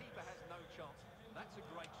 and the keeper has no chance. That's a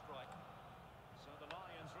great strike. So the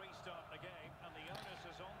Lions restart the game, and the onus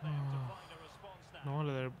is on them to find a response now. No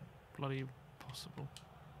wonder they're bloody possible.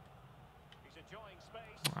 He's enjoying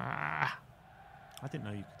space. Ah. I didn't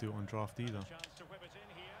know you could do it on draft either. Chance to whip it in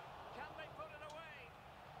here. Can they put it away?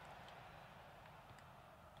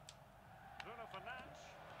 Bruno Fernandes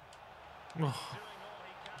Oh, doing all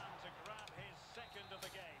he can to grab his second of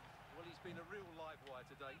the game. Well, he's been a real live wire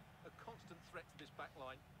today. A constant threat to this back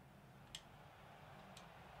line.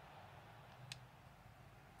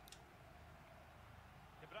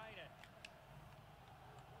 De Bruyne.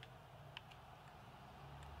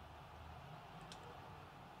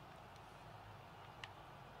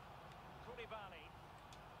 Koulibaly.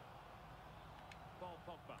 Paul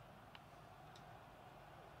Pogba.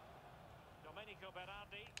 Domenico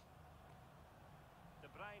Berardi. De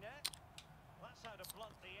Bruyne. That's how to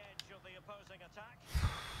blunt the edge of the opposing attack.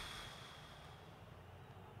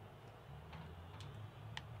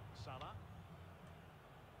 Salah.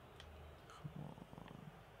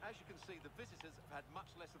 As you can see, the visitors have had much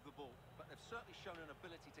less of the ball, but they've certainly shown an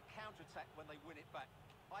ability to counter-attack when they win it back.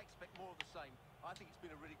 I expect more of the same. I think it's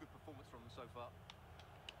been a really good performance from them so far.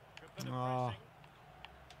 Good bit of Ah. pressing.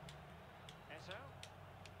 Eto'o.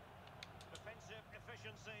 Defensive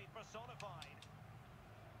efficiency personified.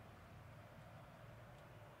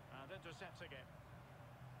 And intercepting it.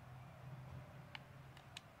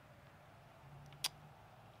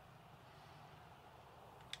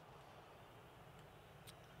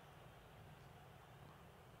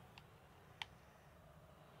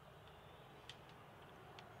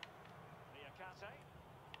 Niakate.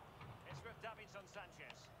 It's with Davinson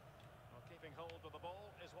Sanchez. keeping hold of the ball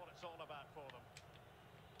is what it's all about for them.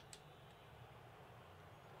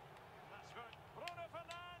 That's for Bruno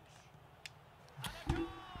Fernandes. And a goal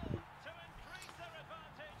to increase their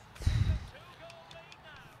advantage. It's a two-goal lead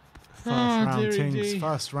now. First round, dearie Tings. dee.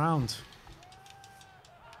 First round.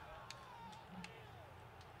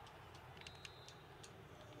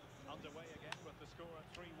 Underway again with the score at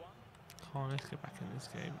 3-1. Come on, let's get back in this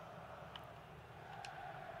game.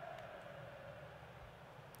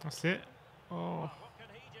 That's it. Oh, What can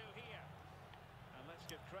he do here? And let's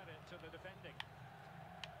give credit to the defending.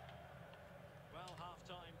 Well,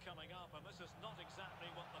 half-time coming up, and this is not exactly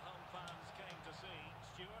what the home fans came to see.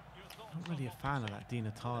 Stuart, your thoughts? I'm not really a fan of that Di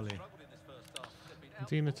Natale. Struggled in this first half. They've been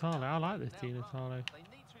Di outthought, Natale. I like this Di Natale. They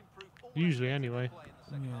need to improve all Usually aspects of their anyway. play in the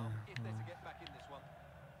second Yeah, half if they're to get back in this one.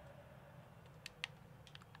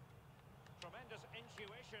 Tremendous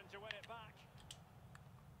intuition to win it back.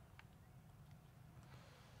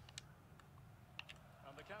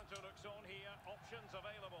 And the counter looks on here. Options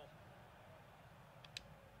available.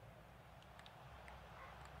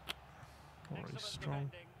 Very Excellent strong.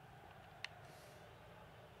 defending.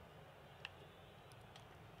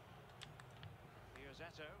 Here's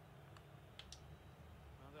Eto.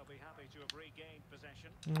 Well, they'll be happy to have regained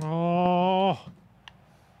possession. Oh.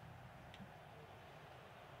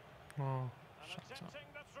 Oh, And shut up. attempting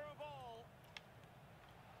the through ball.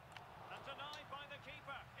 And denied by the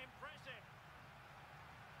keeper. Impressive.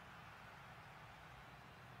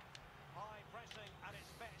 High pressing at its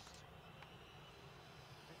best.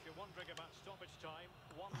 If you're wondering about stoppage time,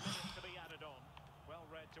 1 minute to be added on. Well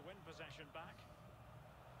read to win possession back.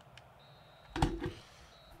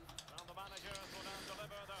 Well, the managers will now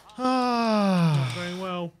deliver their half. Ah, Going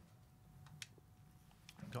well.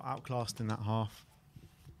 got outclassed in that half.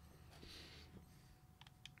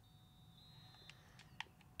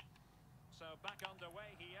 So back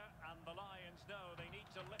underway here, and the Lions know they need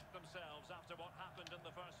to lift themselves after what happened in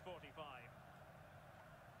the first 45.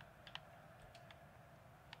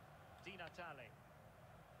 Di Natale.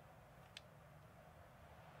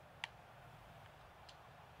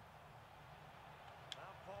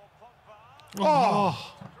 Now Paul Pogba. Oh,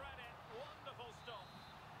 Credit, wonderful stop.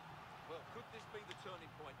 Well, could this be the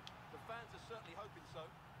turning point? The fans are certainly hoping so.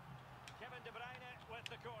 Kevin De Bruyne with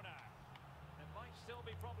the corner. It might still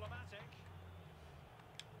be problematic.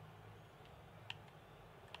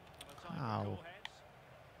 And a time Ow. for cool heads.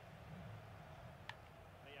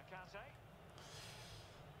 Niakate.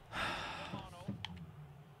 Arnold.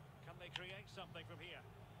 Can they create something from here?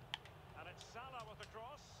 And it's Salah with the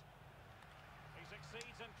cross. He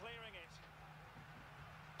succeeds in clearing it.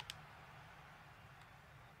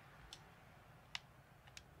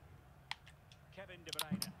 Kevin De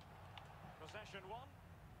Bruyne. Possession one.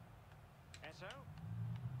 Eto.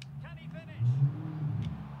 Can he finish?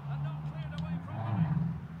 And not cleared away properly.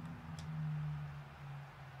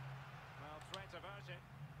 Well, threat averted.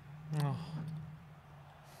 Oh.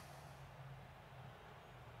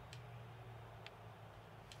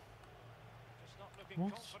 Just not looking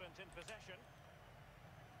What? confident in possession.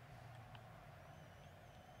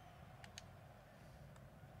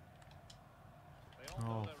 They all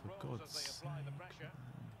know Oh, their for roles as God's they apply the sake. pressure.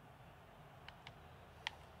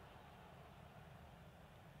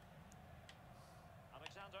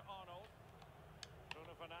 Alexander Arnold.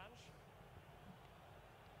 Bruno Fernandes.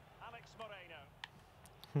 Alex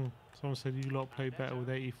Moreno. Someone said you lot play better with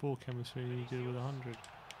 84 chemistry than you do with 100.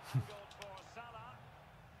 Angled for Salah.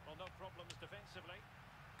 Well, no problems defensively.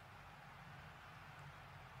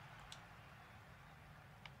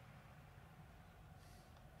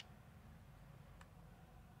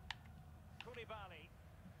 Koulibaly.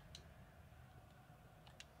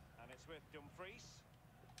 And it's with Dumfries.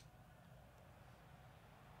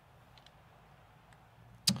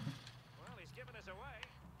 Well, he's given us away.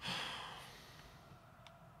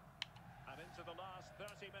 And into the last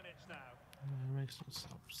 30 minutes now. Make some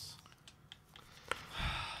subs.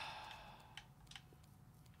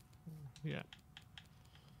 Yeah.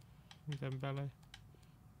 Dembele.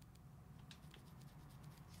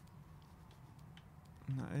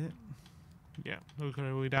 isn't that it? Yeah, not going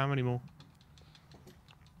to really down anymore.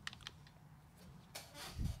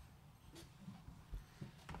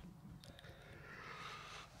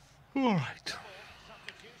 All right.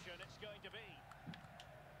 Substitution it's going to be.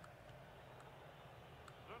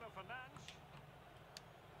 Bruno Fernandes.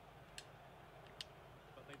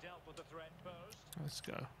 But they dealt with the threat posed. Let's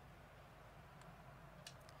go.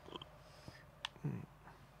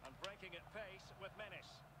 And breaking at pace with menace.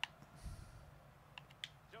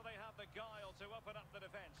 Do they have the guile to open up the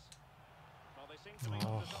defence? Well, they seem to be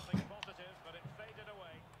onto something positive, but it faded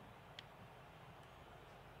away.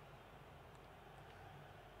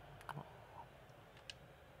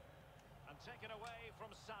 taken away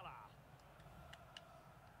from Salah.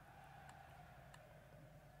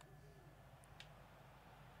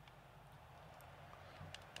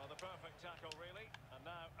 Well, the perfect tackle, really. And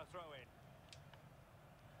now a throw-in.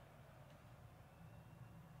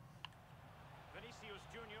 Vinicius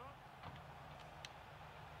Junior.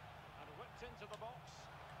 And whipped into the box.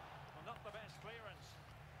 Well, not the best clearance.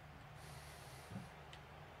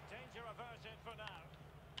 Danger averted for now.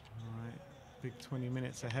 All right, big 20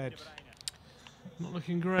 minutes ahead. Not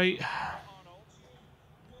looking great. Arnold.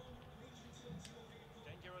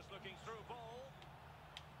 Dangerous looking through ball.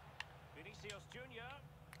 Vinicius Junior.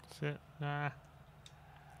 That's it. Nah.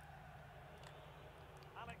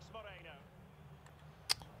 Alex Moreno.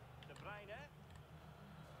 De Bruyne.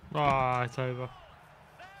 Ah, it's over.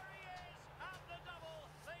 There he is at the double.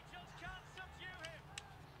 They just can't subdue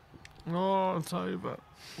him. Oh, it's over.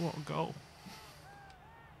 What a goal.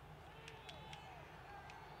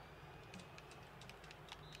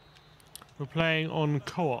 We're playing on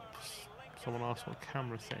co-ops. Someone asked what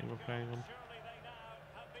camera setting we're playing on. Surely they now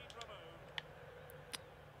have been removed.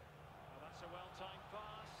 Well, that's a well-timed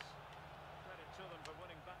pass. Credit to them for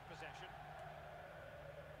winning back possession.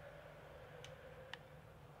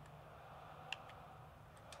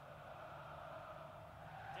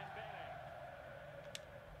 Dembele.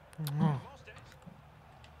 Oh. Lost it.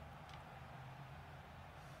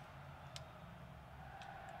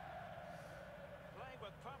 Playing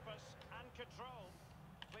with purpose and control.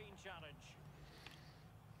 Clean challenge.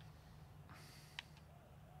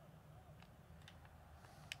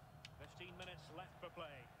 Minutes left for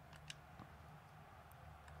play.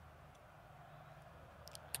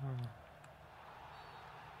 And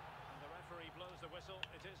the referee blows the whistle.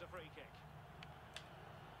 It is a free kick.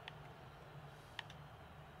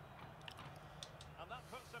 And that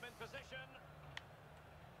puts them in position.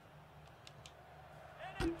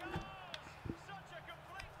 In it goes! Such a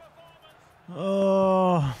complete performance.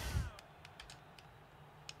 Oh,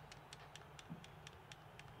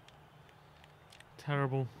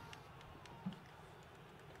 Terrible.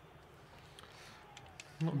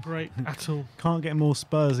 Not great at all. can't get more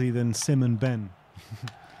Spursy than Sim and Ben.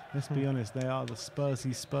 Let's be honest, they are the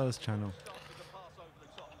Spursy Spurs channel.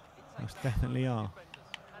 Most definitely are.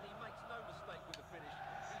 And he makes no mistake with the finish.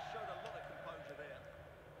 He showed a lot of composure there.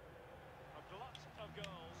 A glut of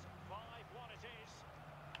goals. 5-1 it is.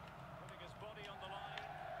 Putting his body on the line.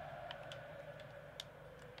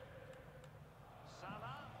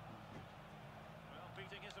 Salah. Well,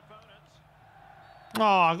 beating his opponent. Oh,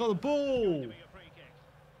 I got the ball. To be a free kick.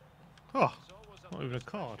 Oh, It's always not even a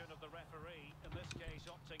card. discretion of the referee, in this case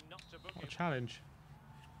opting not to book What a him. challenge.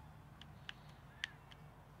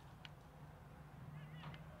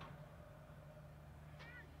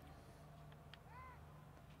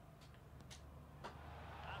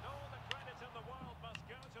 And all the credit in the world must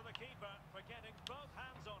go to the keeper for getting both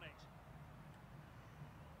hands on it.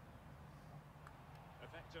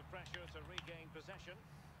 Effective pressure to regain possession.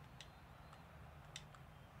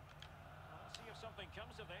 Let's see if something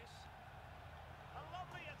comes of this. A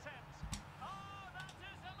lovely attempt. Oh, that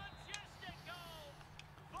is a majestic goal.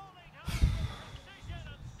 Falling home with precision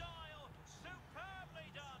and style.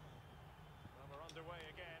 Superbly done. Well, we're underway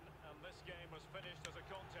again, and this game was finished as a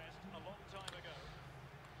contest a long time ago.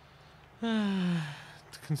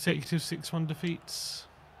 Consecutive 6-1 defeats.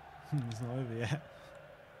 It's not over yet.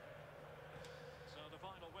 So the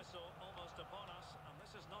final whistle almost upon us, and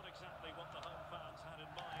this is not exactly what the home fans had in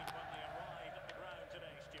mind when they arrived at the ground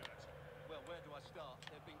today, Stuart. Well, where do I start?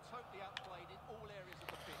 They've been totally outplayed in all areas of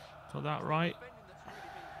the pitch. Got that right. Defending that's really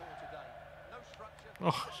been poor today. No structure.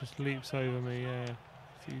 Oh, it just leaps over me, yeah.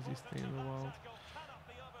 It's the easiest thing in the world. Tackle cannot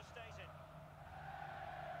be overstated.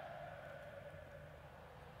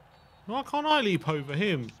 Why can't I leap over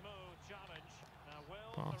him? Smooth challenge. Now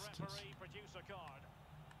will Bastards. the referee produce a card?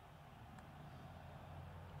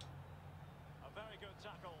 A very good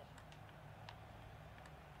tackle.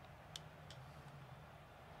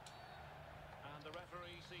 And the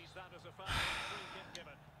referee sees that as a foul. Free kick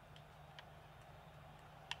given.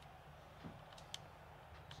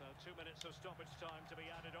 So 2 minutes of stoppage time to be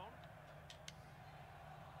added on.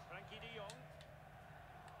 Frankie de Jong.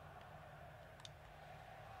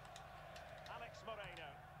 Alex Moreno.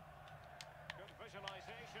 Good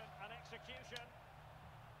visualization and execution.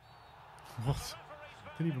 What? The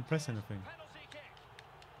referee's Didn't even verdict press is anything. penalty kick.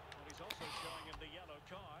 Well, he's also showing him the yellow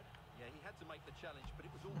card. Yeah, he had to make the challenge, but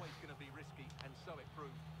it was always going to be risky, and so it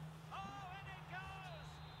proved. Oh, and it goes!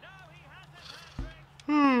 Now he has his hat-trick.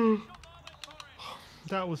 Crucial moment for him.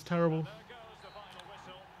 That was terrible. There goes the final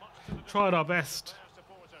whistle. Much to the Tried our disappointment best. of their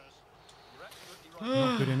supporters. You're absolutely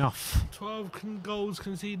Not good enough. 12 goals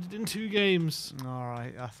conceded in 2 games. All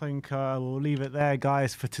right, I think we'll leave it there,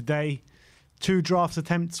 guys, for today. 2 draft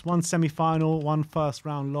attempts, 1 semi-final, 1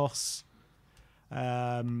 first-round loss.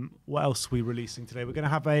 What else are we releasing today? We're going to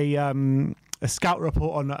have a scout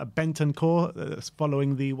report on Bentancur that's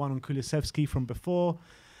following the one on Kulusevski from before.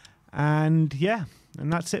 And yeah,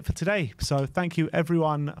 and that's it for today. So thank you,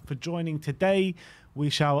 everyone, for joining today.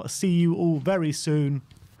 We shall see you all very soon.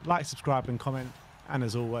 Like, subscribe, and comment. And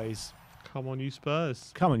as always, Come on, you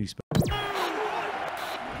Spurs. come on, you Spurs.